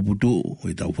koe puputu,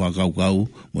 koe tau whakaukau,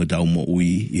 mo tau mo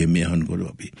ui i he mea hono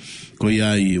kotoa pe. Koe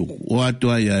ia i o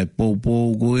atua ia e pou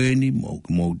koe ni,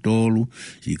 mo tolu,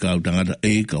 si kau tangata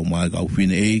e, kau mai kau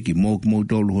whine e, ki mo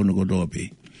tolu hono kotoa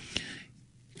pe.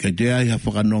 Kei te ai ha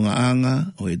whakanonga anga,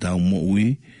 o e tau mo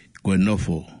ui, koe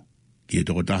nofo, ki e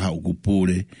toko taha o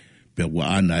kupure, pe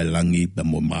kua ana e langi, pe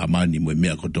mo maamani mo e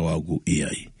mea kotoa o ku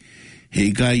iai.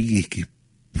 Hei kai ki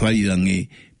whairangi,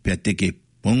 pe teke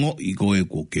pongo i koe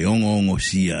ko ke ongo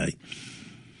si ai.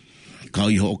 Kau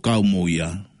i ho kau mo ia,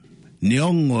 ne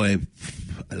ongo e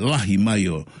lahi mai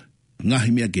o,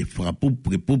 ngahi mea ke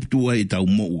whakapupu, ke puputua e tau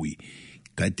mo ui,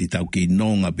 kai te tau ke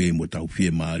nonga pe mo tau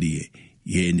whie maari e,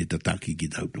 Ie ne tataki ki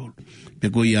tau tolu.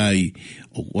 Peko iai,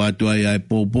 o kuatua iai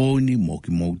pōpōni, mo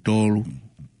ki mou tolu.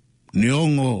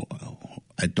 Neongo,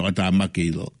 ai toa tā make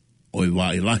ilo, o i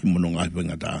wā i lahi mono ngai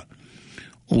whenga tā.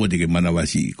 O te ke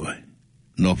manawasi i koe.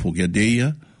 No fukia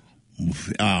deia, mo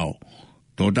whi ao.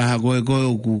 Tō taha koe koe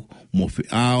o ku, mo whi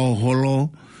ao holo,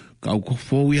 ka u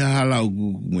kofou ia hala o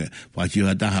ku, whasio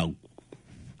ha taha,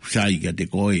 sai ka te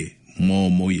koe,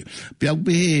 mo ia. Pia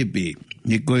upehe pe,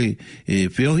 ne koe,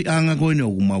 whiohi anga koe ne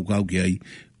o ku mau kau ki ai,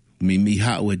 mi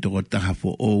hao e toko taha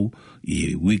fo ou,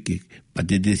 i wike, pa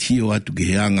te sio atu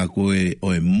ki he anga koe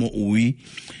o e mo ui,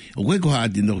 o koe ko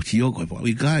haati no sio koe,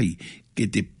 i kai, ke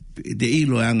te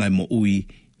ilo anga e mo ui,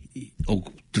 o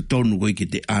te tonu koe ke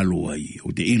te alo ai,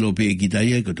 o te ilo pe ki tai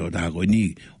e, ko tō taha koe ni,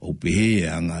 o pehe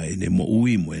anga e ne mo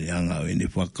ui, mo e anga e ne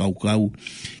whakaukau,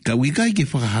 ka ui kai ke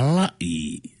whakahala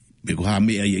i, me ko ha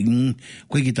mea i,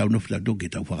 koe ki tau nofitato, ke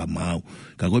tau whakamau,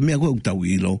 ka koe mea koe tau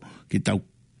ilo, ke tau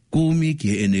kumi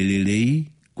ki ene lelei,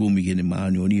 kumi ki ene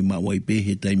maani o ni ma wai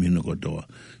pehe taimi hino kotoa.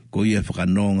 Ko ia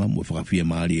whakanonga mo whakawhia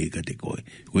maari e ka te koe.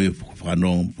 Ko ia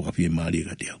whakanonga mo whakawhia maari e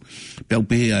ka te au. Peau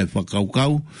pehe ai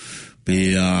whakaukau,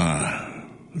 pe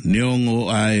neongo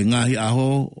ai ngahi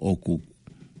aho o ku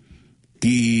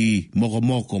ki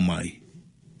moko mai.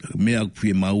 Mea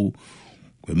kwhia mau,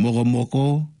 koe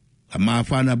moko, a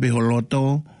maafana beho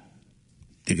loto,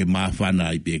 te ke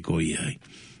maafana ai pe koe ai.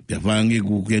 Pea whange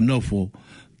ku ke nofo,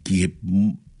 ki he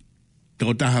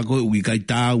tō taha koe ui kai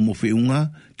tāu mo whiunga,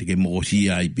 te ke mo si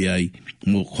ai pe ai,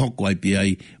 mo hoko ai pe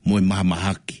ai, mo e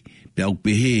mahamahaki. Pe au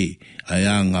pehe, ai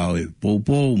anga o e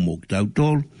pōpō, mo ki tau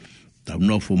tolu, tau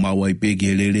nofo mau ai pe ki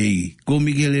he lelei,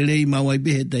 komi ki he lelei mau ai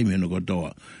pe he taimi hano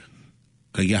kotoa.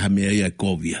 Ka kia hamea ia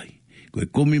kovi ai. Koe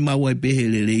komi mau ai pe he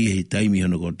lelei he taimi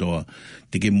hano kotoa,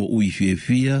 te ke mo ui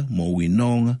fia, mo ui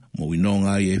nonga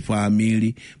ai e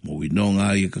whamiri, mo ui nonga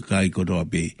ai e kakai kotoa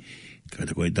pe.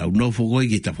 Kata koe tau nofo koe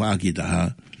ki ta whaaki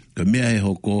taha, ka mea he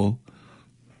hoko,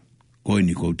 koe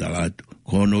ni kou talatu,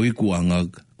 kono i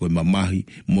kuangag, koe mamahi,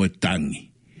 mo e tangi.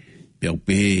 Pea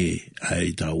upehe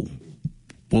ai tau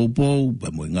pōpō,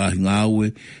 pa mo e ngahi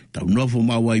ngāue, tau nofo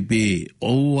mau ai pe,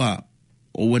 oua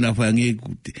na whange,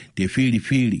 te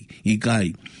whiri, i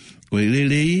kai. Koe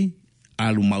lelei,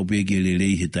 alu mau pe ke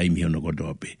lelei he taimi hono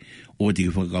kotoa pe. O te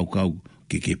ke whakaukau,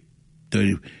 ke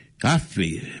hawhi,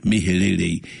 mi he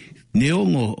lelei,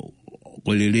 neongo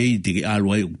ko lelei te ke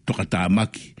alu ai toka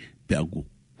tāmaki pe aku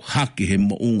hake he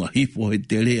mounga hifo he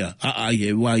te lea ai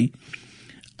he wai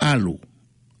alu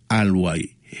ai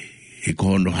he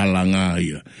kono halanga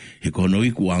ia he kono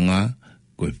ikuanga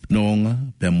ko nonga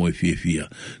pe mo fia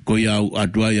ko ia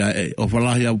atua ia o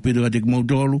falahi au pito te mo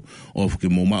tolu o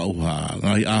ke mo ma o ha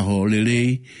ngai aho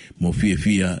lelei mo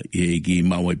fia e ki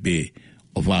mau pe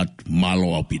o vat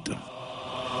malo au pito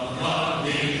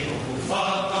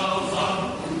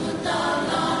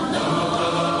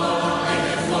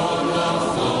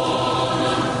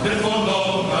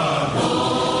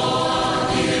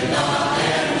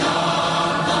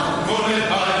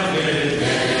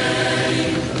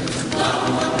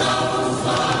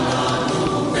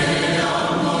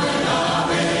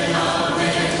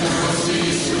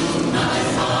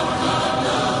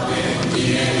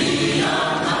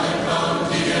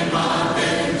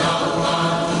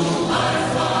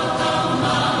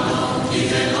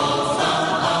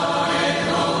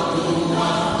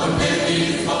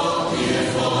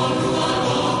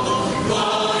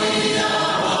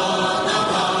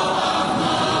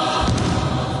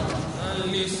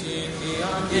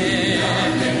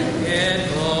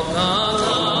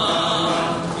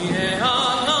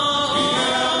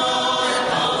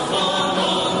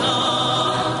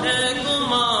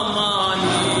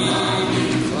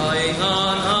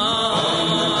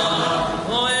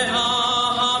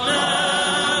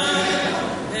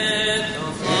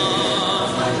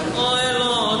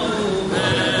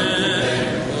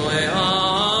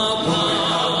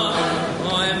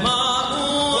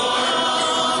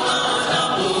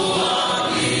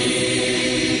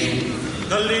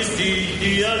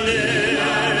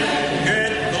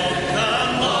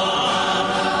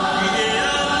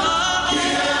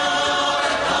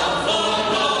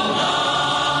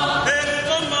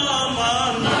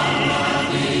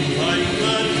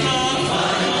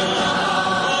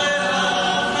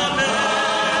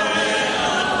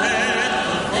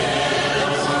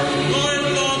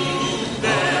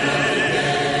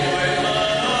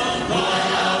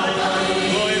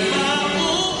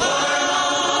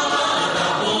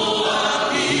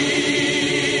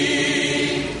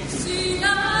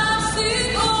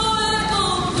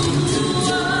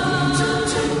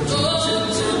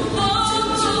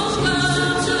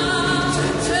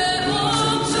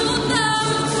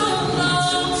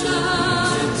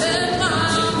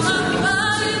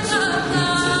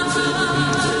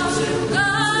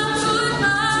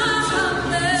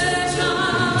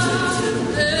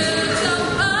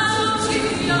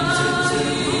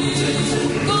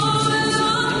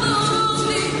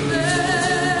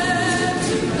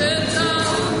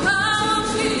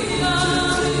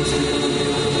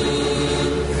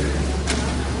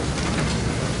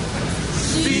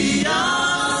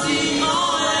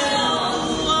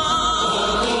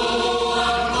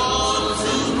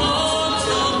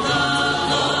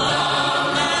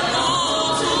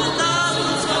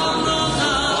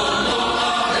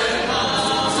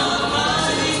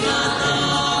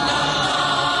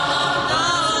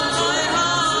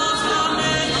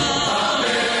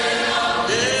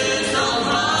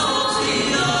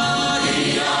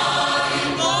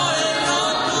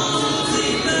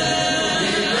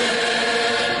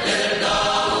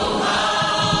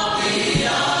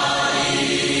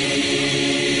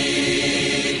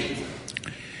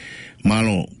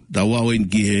koin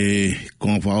ki he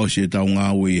konfa ose tau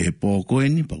ngawe he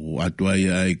pōkoini, paku atuai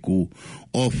ai ku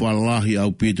ofa lahi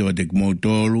au pita wa te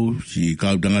kumautolu, si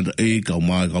kau tangata kau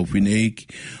mai kau whine eiki,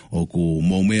 o ku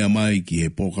maumea mai ki he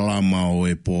pōkalama o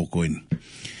he pōkoini.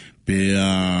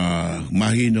 Pea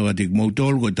mahino wa te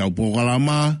kumautolu, ko tau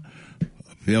pōkalama,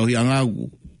 pea hi anga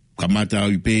kamata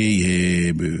au ipe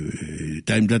he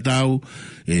taim tatau,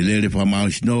 e lere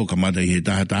whamau sino, kamata i he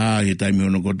tahataha, he taimi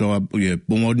hono kotoa, e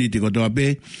pomoni te kotoa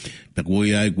pe, pe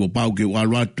koi ai kua pau ke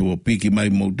walu atu o piki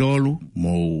mai mautolu,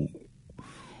 mo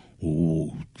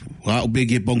hau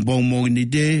peke pongpong mo ni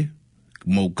te,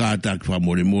 mo kātak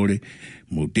whamore more,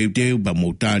 mo teu pa mo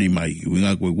tāri mai,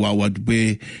 winga koe wau atu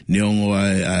pe, neongo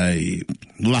ai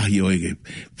lahi o eke,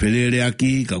 whelere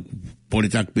aki, ka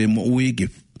poretak pe mo ui, ke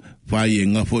whai e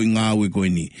ngā fo i ngā ue koe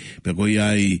ni. Pe koe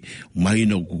ai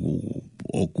mahino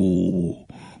o ku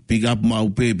pick up mau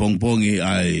pe pongpongi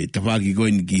ai tawhaki koe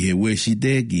ni ki he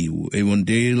wesite, ki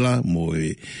Avondale, mo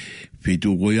e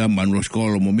whitu koe a Manro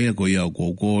Skolo mo mea koe au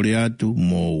kōkore atu,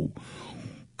 mo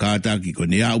kātaki koe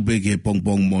ne au pe ki he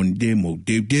pongpong mo ni te, mo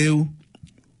teu,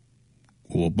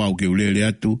 ko pau ke ulele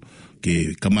atu,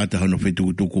 ke kamata hano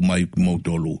whitu tuku mai ki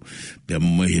mautolu. Pe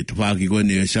mo he tawhaki koe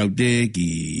ni e saute ki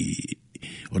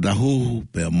o da hu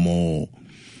pe mo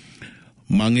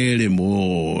mangere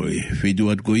mo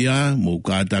fitu at ko ya mo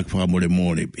katak fa mo le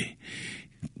pe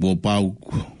bo pau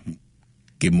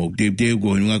ke mo te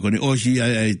ko nga ko ni o si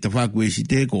ai ta fa ko si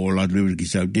te ko la le ki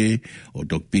sa te o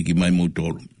tok piki mai mo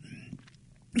tol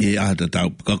e a ta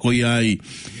ka ko ai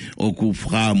o ku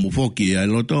fra mo foki ai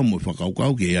lo to mo fa ka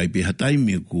ke ai pe hatai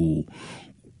me ku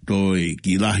toi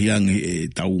ki lahiang e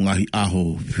tau ngahi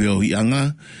aho whio hi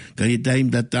anga, ka hi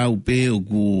taim ta tau pe o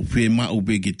ku whe mau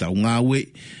pe ki tau ngawe,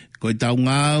 ko tau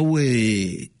ngawe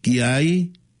ki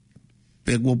ai,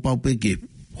 pe kua pau pe ke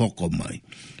hoko mai.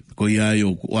 Ko iai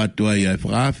o ku atu ai ai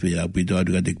whakawhi, au pito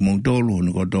atu ka te kumontolo,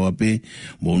 hono kotoa pe,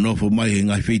 mo nofo mai he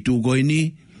ngai whitu koe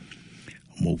ni,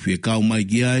 mo whe kau mai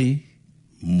ki ai,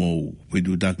 mo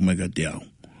whitu tak mai ka te au.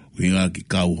 Winga ki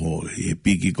kau ho e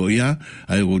piki ko ia,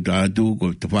 ai ko tātu,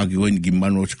 ko te whaki koe ni ki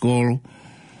Manro Skolo,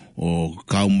 o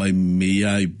kau mai me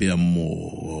iai pia mo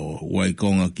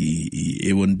Waikonga ki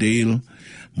Avondale,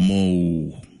 mo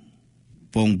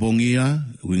pongpongia,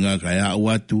 winga ka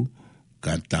au atu,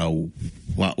 ka tau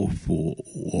wao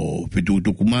o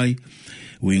whitutuku mai,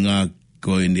 winga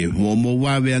koe ne mo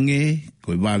waweange,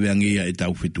 koe waweange ia e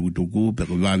tau whitutuku, pe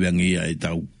koe waweange ia e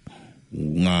tau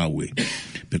ngawe.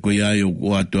 Pe koe ai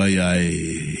o atu ai ai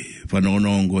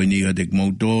whanonong koe ni ka te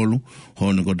kumautolu,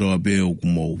 hono kotoa pe o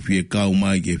kumo fie kau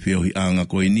mai ke whiohi anga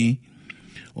koe ni,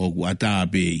 o ku ataa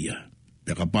pe ia.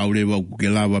 Pe ka paurewa ku ke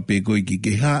lawa pe koe ki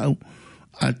ke hau,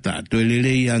 ata toi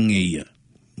lelei ange ia.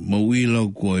 Mo wilo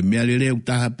koe mea leleu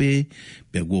taha pe,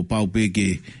 pe kua pau pe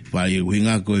ke whai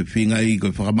uhinga koe whinga i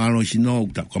koe whakamalo sino,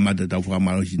 ta kamata tau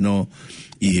whakamalo sino,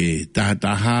 i he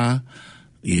taha,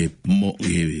 i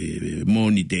he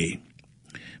moni te.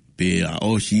 Pe a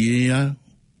osi ea,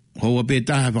 hoa pe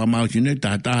taha whakamalo sino,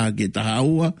 taha ke taha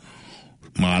ua,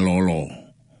 malolo.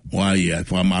 Wai e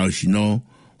whakamalo sino,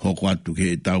 hoko atu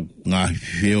ke tau ngā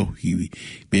whio,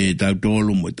 pe tau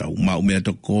tolu, mo tau mau mea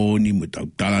tokoni, mo tau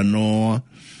talanoa,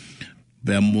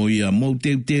 pe mo ia mou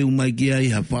teu mai ki ai,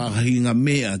 ha whakahinga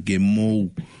mea ke mou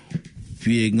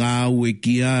whie ngā ue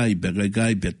ki ai, pe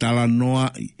kai pe talanoa,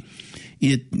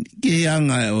 i ke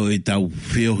anga o e tau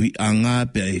whiohi anga,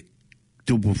 pe e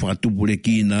tupu whakatupu le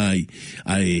ki nai,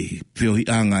 ai whiohi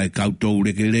anga e kautou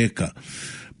leke leka,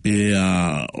 pe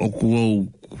o kuou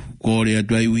kore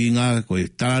atu ai uinga, ko e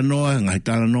talanoa, ngai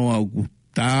talanoa, o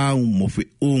tau mo whi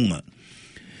unga.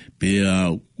 Pe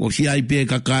o si ai pe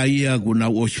kakaia, ko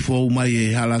nau o si fōu mai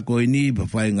e hala koe ni, pa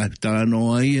whai ngai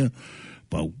talanoa ia,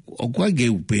 pa o koe ke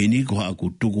upeni, ko haku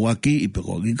tuku aki, i pe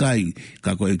ko ki kai,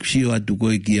 ka koe kusio atu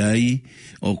koe ki ai,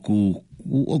 o ku,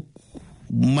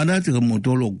 manate ka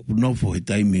motolo, ku nofo he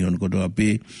taimi on kotoa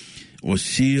pe, o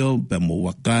sio, pe mo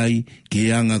wakai, ki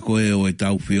anga koe o e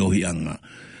tau whiohi anga.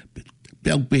 Pe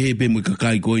au pehe pe mo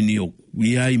kakai koe ni o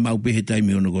iai mau pehe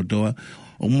taimi ono kotoa,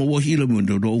 o mo wahilo mo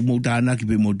kotoa, o mo tānaki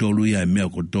pe mo tolu iai mea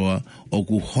kotoa, o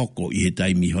ku hoko i he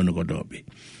taimi ono kotoa pe.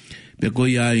 Pe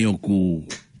koe iai o ku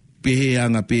pehe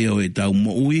anga pe o e tau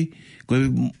mo ui, koe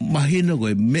mahina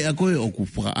koe mea koe o ku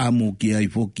whakaamu ki ai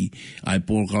foki, ai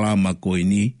Paul Kalama koe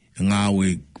ni,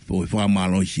 ngāwe o e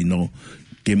whakamalo sino,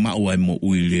 ke mau ai mo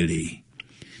ui lelei.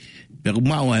 Pe ku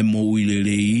mau ai mo ui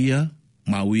lelei ia,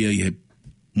 mau ia i he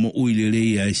mo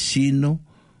uilelei ai sino,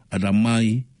 ada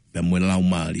mai, pe mo lau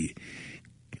maari.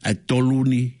 Ai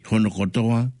toluni, hono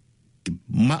kotoa,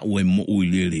 mau e mo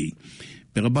uilelei.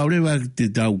 Pe ka paurewa te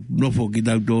tau nofo ki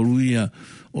tau tolu ia,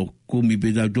 o kumi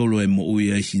pe tau tolo e mo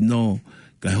ui ai sino,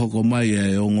 kai hoko mai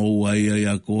e ongo wai ai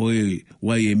a koe,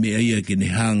 wai e mea ia ke ne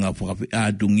hanga whakape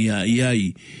ātungia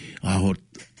iai, a ho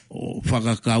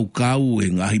whakakau e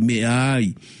ngahi mea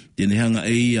ai, tene hanga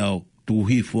e ia o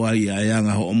tuhifo ai a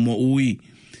anga ho mo ui.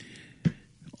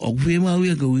 O kuwhi mau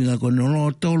ia ka winga ko nono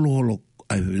tolu holo,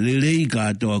 ai lelei ka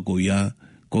atoa ko ia,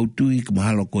 koutui ka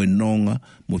mahalo koe nonga,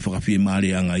 mo whakawhi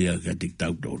maari anga ia ka tik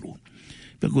tau tolu.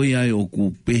 Peko ia o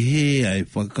ku pehe ai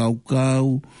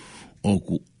whakaukau, o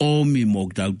ku omi mo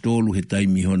tau tolu he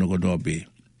taimi hono ko toa pe.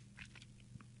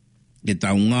 Ke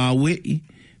tau ngā wei,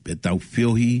 pe tau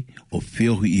whiohi, o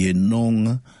whiohi i he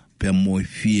nonga, pe mo e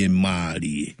fie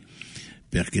maari e.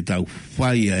 Pe ke tau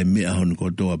whai ai mea hono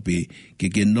ko toa pe,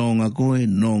 ke nonga koe,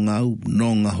 nonga au,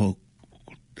 nonga ho,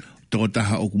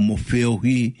 tōtaha o ku mo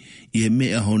whiohi, i he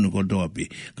mea hono ko toa pe.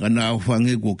 Kana au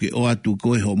whange ko ke o atu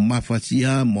koe ho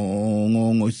mawhasia, mo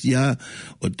ngongo sia,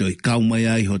 o toi kaumai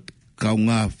ai ho kau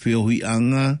ngā whiohi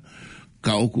anga,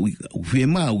 ka oku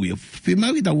whemau i,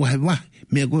 whemau i tau wahe wahe,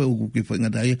 mea koe oku ke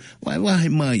whaingatai, wahe wahe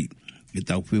mai, ke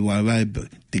tau whewai wahe,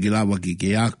 te ke lawa ke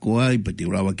ako ai, pa te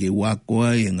lawa ke wako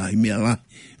ai, e ngahi mea la,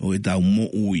 o e tau mo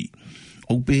ui.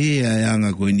 O pehe ai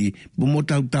anga koe ni, po mo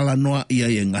tau tala noa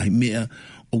ia e ngahi mea,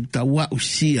 o tau wa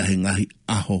usia he ngahi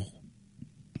aho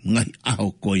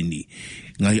koe ni,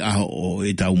 ngahi aho o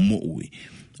e tau mo ui.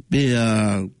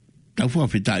 Pea, tau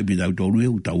whawhetai pi tau tolu e,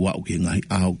 tau wa uke ngahi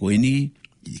aho koe ni,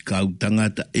 i kau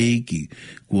tangata eiki,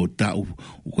 kua tau,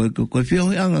 koe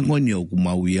whiohi anga koe ni o ku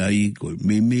maui ai, koe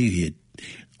me he,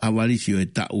 awarisi o e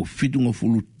tau whitunga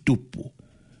fulu tupu,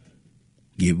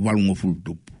 ki he walunga fulu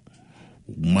tupu.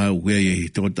 Mau koe e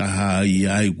totaha i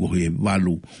ai, koe he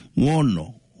walu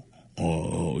ngono,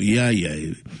 o iai ai,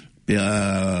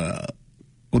 pea,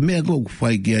 ko mea ko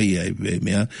whai ki ai ai,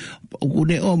 mea, o ku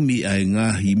ne omi ai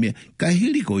ngahi mea, kai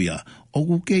hiri ko ia, o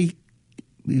ku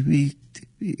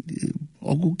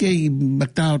kei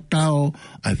matao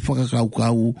ai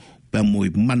whakakaukau pia moi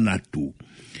manatu.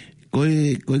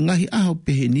 Koe ngahi aho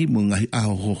peheni, mo ngahi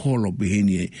aho hoholo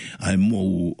peheni ai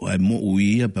mo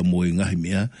uia pia moi ngahi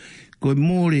mea. Koe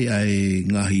more ai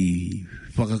ngahi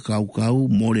whakakaukau,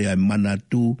 more ai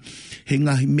manatu, he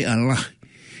ngahi mea lahi.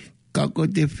 Ka koe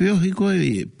te whiohi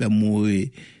koe pia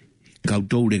moi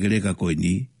kautou reka koe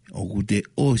ni, o ku te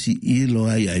osi ilo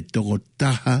ai ai toko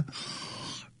taha,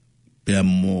 pia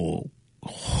mo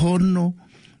hono,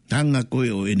 tanga koe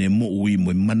o ene mo ui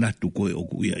mo manatu koe o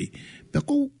kui ai. Pia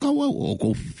kou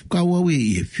kawau e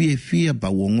i he fia pa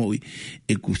uongo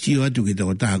e ku sio atu ke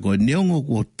toko taha koe neongo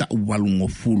ko tau walungo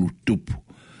fulu tupu.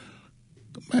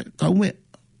 Kaume,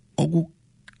 o ku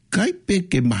kaipe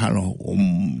ke mahalo,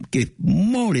 ke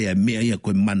more a mea ia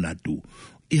koe manatu,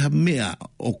 iha mea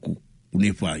o ku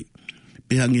unewhai.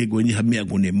 Pea nge koe niha mea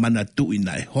kone manatu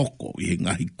ina e hoko i he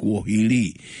ngahi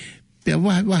kuohiri. Pea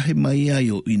wahe mai ai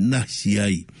o inasi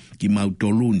ai ki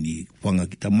mautoluni, whanga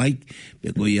ki tamai,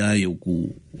 pea koe ai o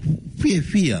ku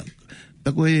fia.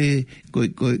 Pea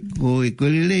koe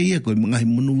lele ia koe ngahi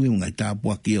munungi o ngai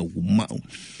tāpua ki au ku mau.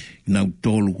 Nau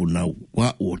tolu ku nau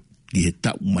wao ki he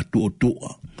tau matu o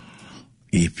toa.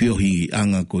 E whiohi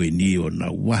anga koe ni o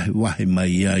na wahe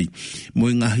mai ai.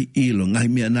 Mo ngahi ilo, ngahi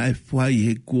mea na e whai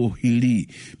he kuohiri,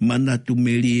 manatu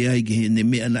meri ai ki he ne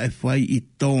mea na e whai i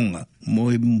Tonga, mo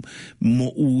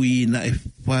ui na e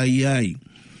whai ai.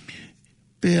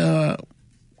 Pea,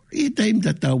 i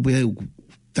taimta tau pea,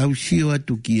 tau sio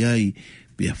atu ki ai,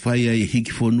 pea whai ai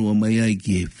hiki whonua mai ai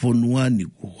ki he whonuani,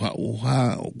 ku ha o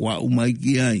kwa umai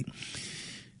ki ai.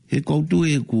 He koutu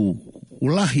e ku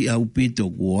lahi au pito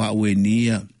ku hau e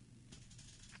nia,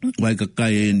 wai ka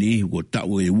kai e ni, ku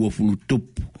tau e uafulu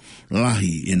tupu,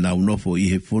 lahi e nau nofo i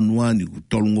he whonuani, ku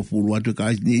tolungo fulu atu ka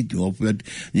aisi ni,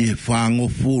 i he whango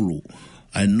fulu,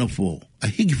 ai nofo, a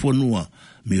hiki whonua,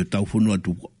 me o tau whonua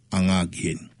tu anga ki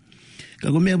heni. Ka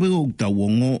ko mea wego tau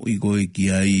ongo i koe ki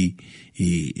ai,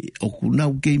 o ku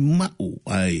nau kei mau,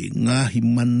 ai ngahi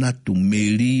manatu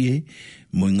merie,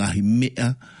 mo ngahi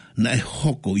mea, na e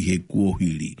hoko i he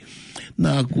kuohiri.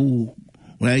 Nā ku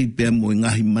rai pia mo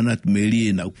ngahi manatu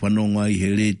merie na whanonga i he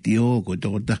reti o, koe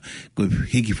tokota, koe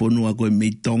hiki whonua koe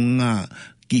mei Tonga,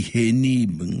 ki he ni,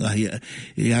 ngahi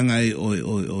e anga e o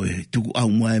tuku au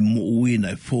mai mo ui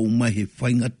na e whou mai he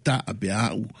whaingata a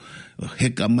pia au,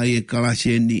 heka mai e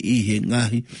kalaseni i he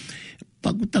ngahi.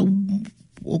 Paku tau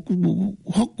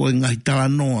hoko e ngahi tala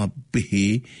noa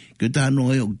pehe, ke tā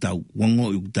noa e o tau,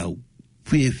 wango e o tau,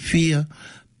 fia,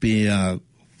 pea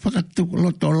whakatuku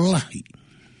loto lahi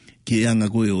ki anga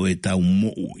koe o e tau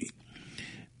mo'ui.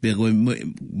 Pea koe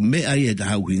me ai e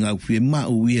tahau ki ngau whie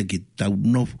mau ia ki tau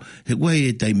nofo. He koe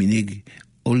e taiminegi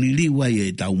o li liu ai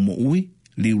e tau mo'ui,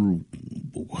 liu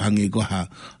hange ko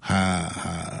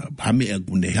ha me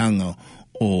kune hanga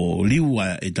o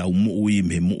liwa e tau mo ui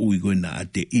me mo ui ko na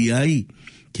te iai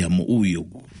kia mo ui o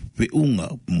pe unga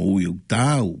mo ui o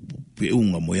tau pe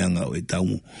unga mo yanga o e tau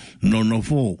no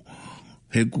fo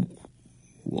he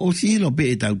o silo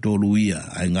pe e tau tolu ia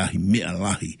ai ngahi mea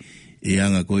lahi e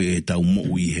anga ko e tau mo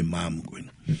ui he mamu ko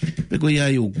pe ko ia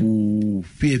o ku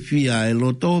fia e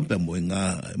loto pe mo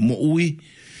nga mo ui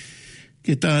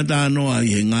ke tā no ai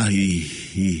he ngahi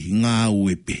ngā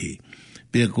ue pehe.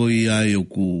 Pea koi ai o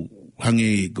ku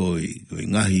hange koi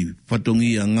ngahi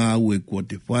whatongi a ngā ue kua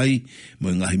te whai, mo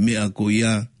ngahi mea koi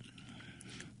a.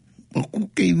 O ku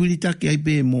kei wiritaki ai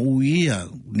pe mo ui ia,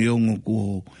 neongo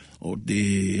ko o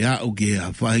te ao ke a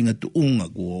whahinga tu unga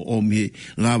ko o me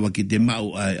lawa ki te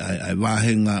mau ai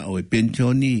wahenga o e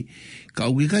pensioni, ka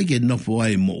uki kai ke nofo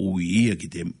ai mo ui ia ki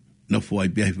te nofo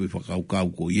ai pia hi whakaukau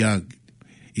ko ia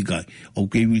ika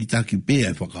o ke wiritaki pe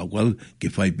ai whakaukau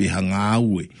ke whai pe hanga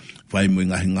aue whai mo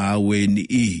ngahi ngā aue ni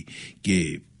i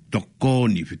ke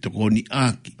tokoni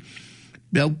aki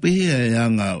pia upe e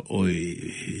anga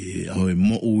oe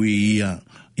mo ui ia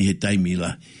i he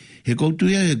taimila he koutu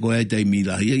ia e koe ai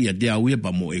taimila ia te au ia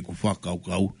pa mo e ku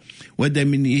whakaukau wai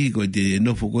taimini i koe te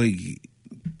nofo koe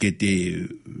ke te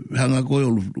hanga koe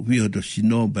o whiho to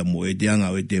sino pa mo e te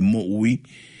anga o te mo ui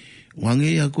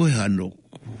wange ia koe hano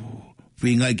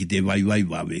whingai ki te vai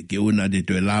wawe, ke una te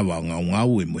toe lawa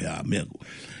ngau e mo ya mea ko.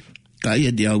 Ka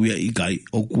ia te au ia i kai,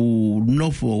 o ku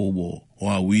nofo o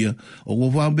au ia, o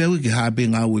ku whambeu ki hape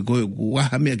ngau e koe, ku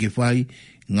waha mea ke whai,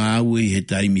 ngau e he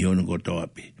taimi hono ko toa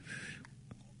pe.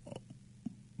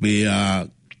 Pe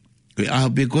koe aho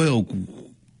pe koe o ku,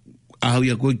 aho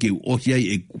ia koe ke osi ai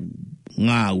e ku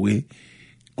ngau e,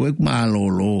 koe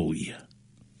kumaalolo ia.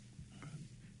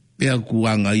 Pea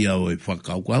kuanga ia o e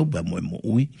whakaukau, pa mo e mo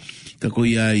ui. Ka ko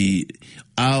ia i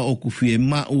a o ku fie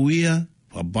mau ia,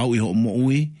 whabau i ho mo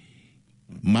ui,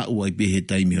 mau ai pe he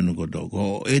taimi hono koto.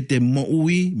 Ko e te mo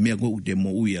ui, mea ko te mo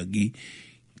ui aki,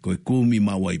 ko e kumi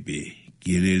mau ai pe,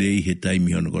 ki rerei he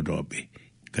taimi hono koto pe.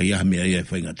 Ka ia mea ia e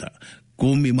whaingata.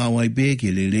 Kumi mau ai pe, ki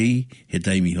rerei he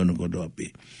taimi hono koto pe.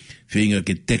 Whainga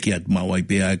ke teke at mau ai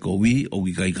pe ai ko ui, o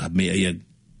ki kai ka mea ia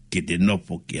ke te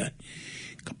nofo ki ai.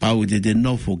 Ka pau te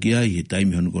nofo ki ai, he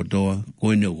taimi hono kotoa,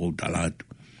 koe ne o kou talatu.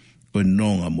 Koe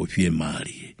nonga mo fie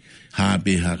maari.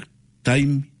 Hape ha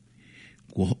taimi,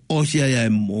 ko osia ia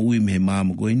e mo ui me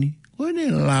māma koe ni, koe ne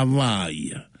lava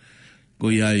ia.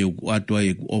 Koe ia e ku atua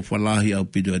e ku ofalahi au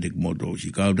pito ate kumoto. Si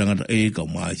kau tangata e, kau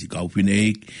mai, si kau fine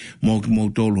e, mo ki mo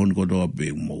tolu hono kotoa pe,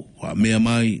 mo whamea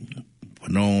mai,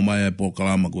 whanonga mai e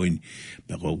pokalama koe ni.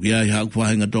 Pea ko kia i haku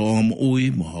whahinga to o mo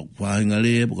ui, mo haku whahinga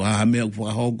rea, po ka hamea ku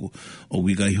whakahoko, o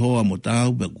wikai hoa mo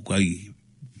tau, pea ku kai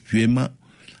whiema,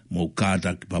 mo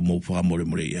kāta ki pa mo whamore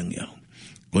more iangi au.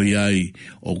 Ko iai,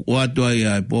 o atua i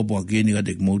ai popo a keni ka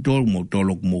te ki mo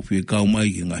tolo ku mo whie kau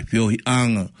mai ki ngai whiohi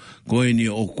anga, koe ni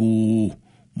o ku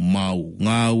mau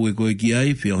ngā ue koe ki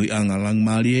ai, whiohi anga lang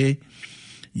maari e,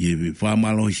 i e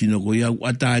whamalohi sino ko iau,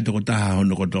 ata e toko taha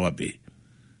hono ko toa pe.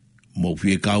 Mo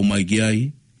whie kau mai ki ai,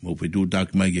 mo whi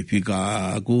tūtaki mai ke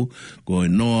whika aku, ko e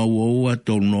noa ua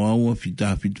tolu noa ua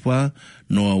whita whitwha,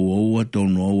 noa ua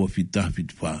tolu noa ua whita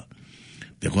whitwha.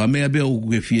 Pe koa mea bea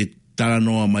uku ke whie tala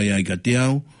noa mai ai ka te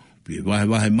au, pe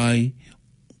wahe mai,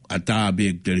 a tā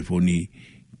bea telefoni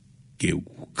ke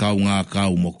kau ngā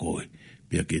kau mo koe,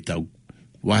 pe ke tau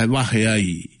wahe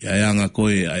ai, ai anga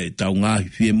koe ai tau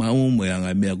ngāhi whie mau, mo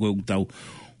anga mea koe ku tau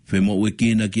whe mo ue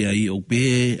kina ki ai o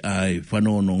pe, ai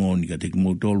whanono ngoni ka te ki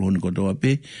motolo honi kotoa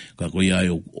pe, ka koe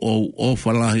ai o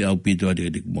whalahi au pito a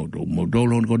te ki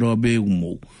motolo honi kotoa pe,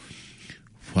 mo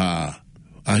wha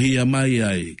ahia mai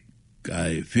ai,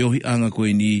 kai whiohi anga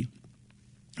koe ni,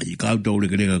 i kautau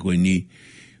reka koe ni,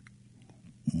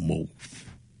 mo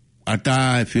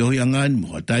ata e whiohi anga ni,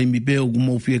 mo atai mi pe o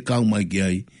mo whie kau mai ki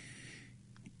ai,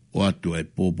 o atu ai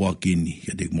pōpua kini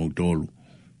ka te ki motolo.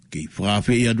 Ki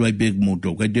whawhi i atu ai pe mo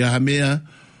tō. Kai te aha mea,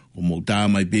 o mo tā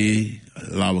mai pe,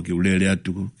 lawa ki ulere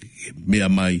atu, mea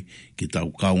mai ki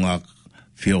tau kaunga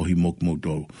whiohi mo ki mo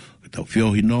tō. Ka tau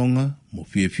whiohi nonga, mo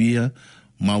whia,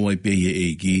 mau ai pe he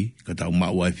eiki, ka tau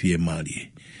mau ai whia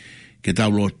maari. Ke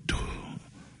tau loto,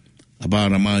 a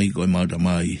bāra mai, koe mauta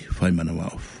mai, whai mana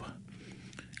mauwha.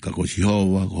 Ka ko si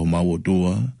hova, ko mau o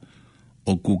tua,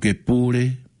 o ku ke pūre,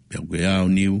 pia ke au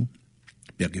niu,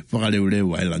 pia ke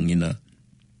whakareu ai langina,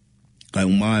 kai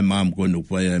umai mam ko no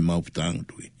pai ai mau tang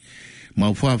tui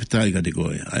mau whawhitai ka te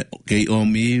koe kei o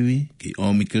miwi kei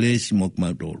o mi kresi mo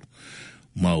mau tolu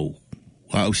mau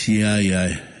wau si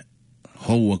ai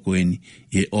houa koe ni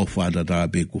e o whata tā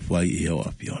pe ku whai e o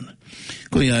a Fiona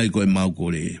koe ai koe mau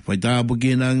kore whai tāpu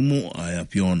ki nang mo ai a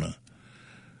Fiona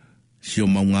sio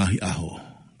maungahi aho.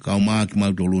 Kau maa ki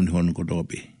mau tolu ni hono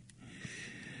kotope.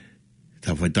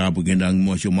 Ta whai tāpu kendang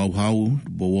mua sio mau hau,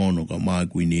 bo wono ka maa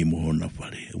kui ni mo hona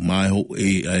whare. Mai ho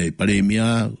e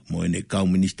paremia, mo ene kau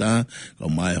minista, ka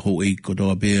mai ho e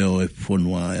kotope o e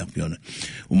whonua e apiona.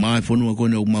 Mai whonua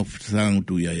kone o mau whatangu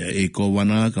tu ia e ko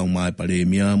wana, ka mai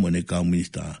paremia, mo ene kau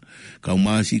minista. Ka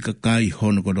mai si kakai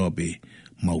hono kotope,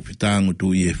 mau whatangu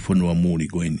tu i e whonua mōri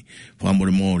koeni. Whamore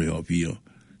mōre o apio,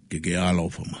 ke alo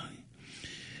whamai.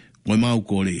 Koe mau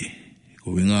kore,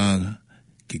 ko wingaga,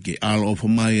 ke alo ofa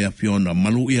mai a Fiona,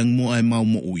 malu iang mo ai mau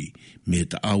mo ui, me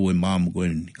ta au e māma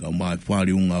koeni, ka mai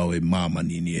whari unga o e māma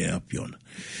nini e a Fiona.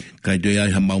 Kai tue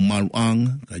ai ha mau malu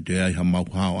anga, kai tue ai ha mau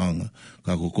hao anga,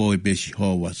 ka ko koe pesi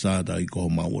hoa sāta i koho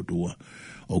mau otua.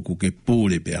 O ku ke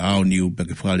pūle pe hao niu pe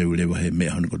ke whare ulewa he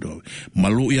mea hana kotoa.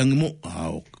 Malu iang mo,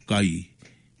 hao kai,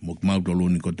 mo mau tolu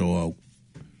ni kotoa au,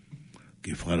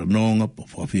 ke wharanonga po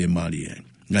whawhie mari e.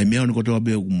 Ngai mea hana kotoa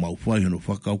bea ku mau whai hana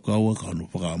whakaukaua, ka hana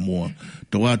whakamoa,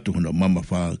 tō atu hana mama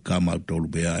wha ka mau tolu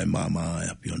bea e mama e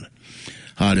a Fiona.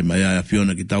 Hare mai a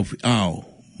Fiona ki tauwhi ao,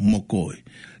 mo koe.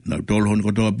 Nau tolu hana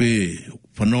kotoa bea,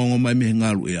 whanonga mai mehe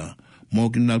ngaru ea, mo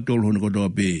ki nau tolu hana kotoa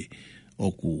bea,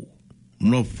 o ku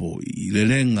nofo i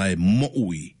lerenga e mo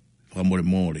ui, whamore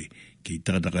more, ki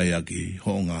takatakai a ki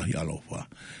honga hi alofa.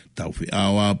 Tauwhi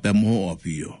awa pe moho a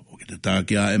Fio. Te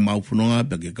tāke a e mau whanonga,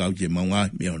 pe ke kau te mau ngai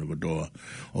mea hona katoa.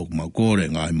 O ku mau kore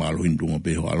ngai malu hindunga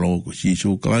peho alo ko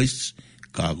Jesus Christ,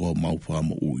 ka ko mau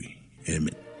whamo ui.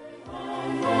 Amen.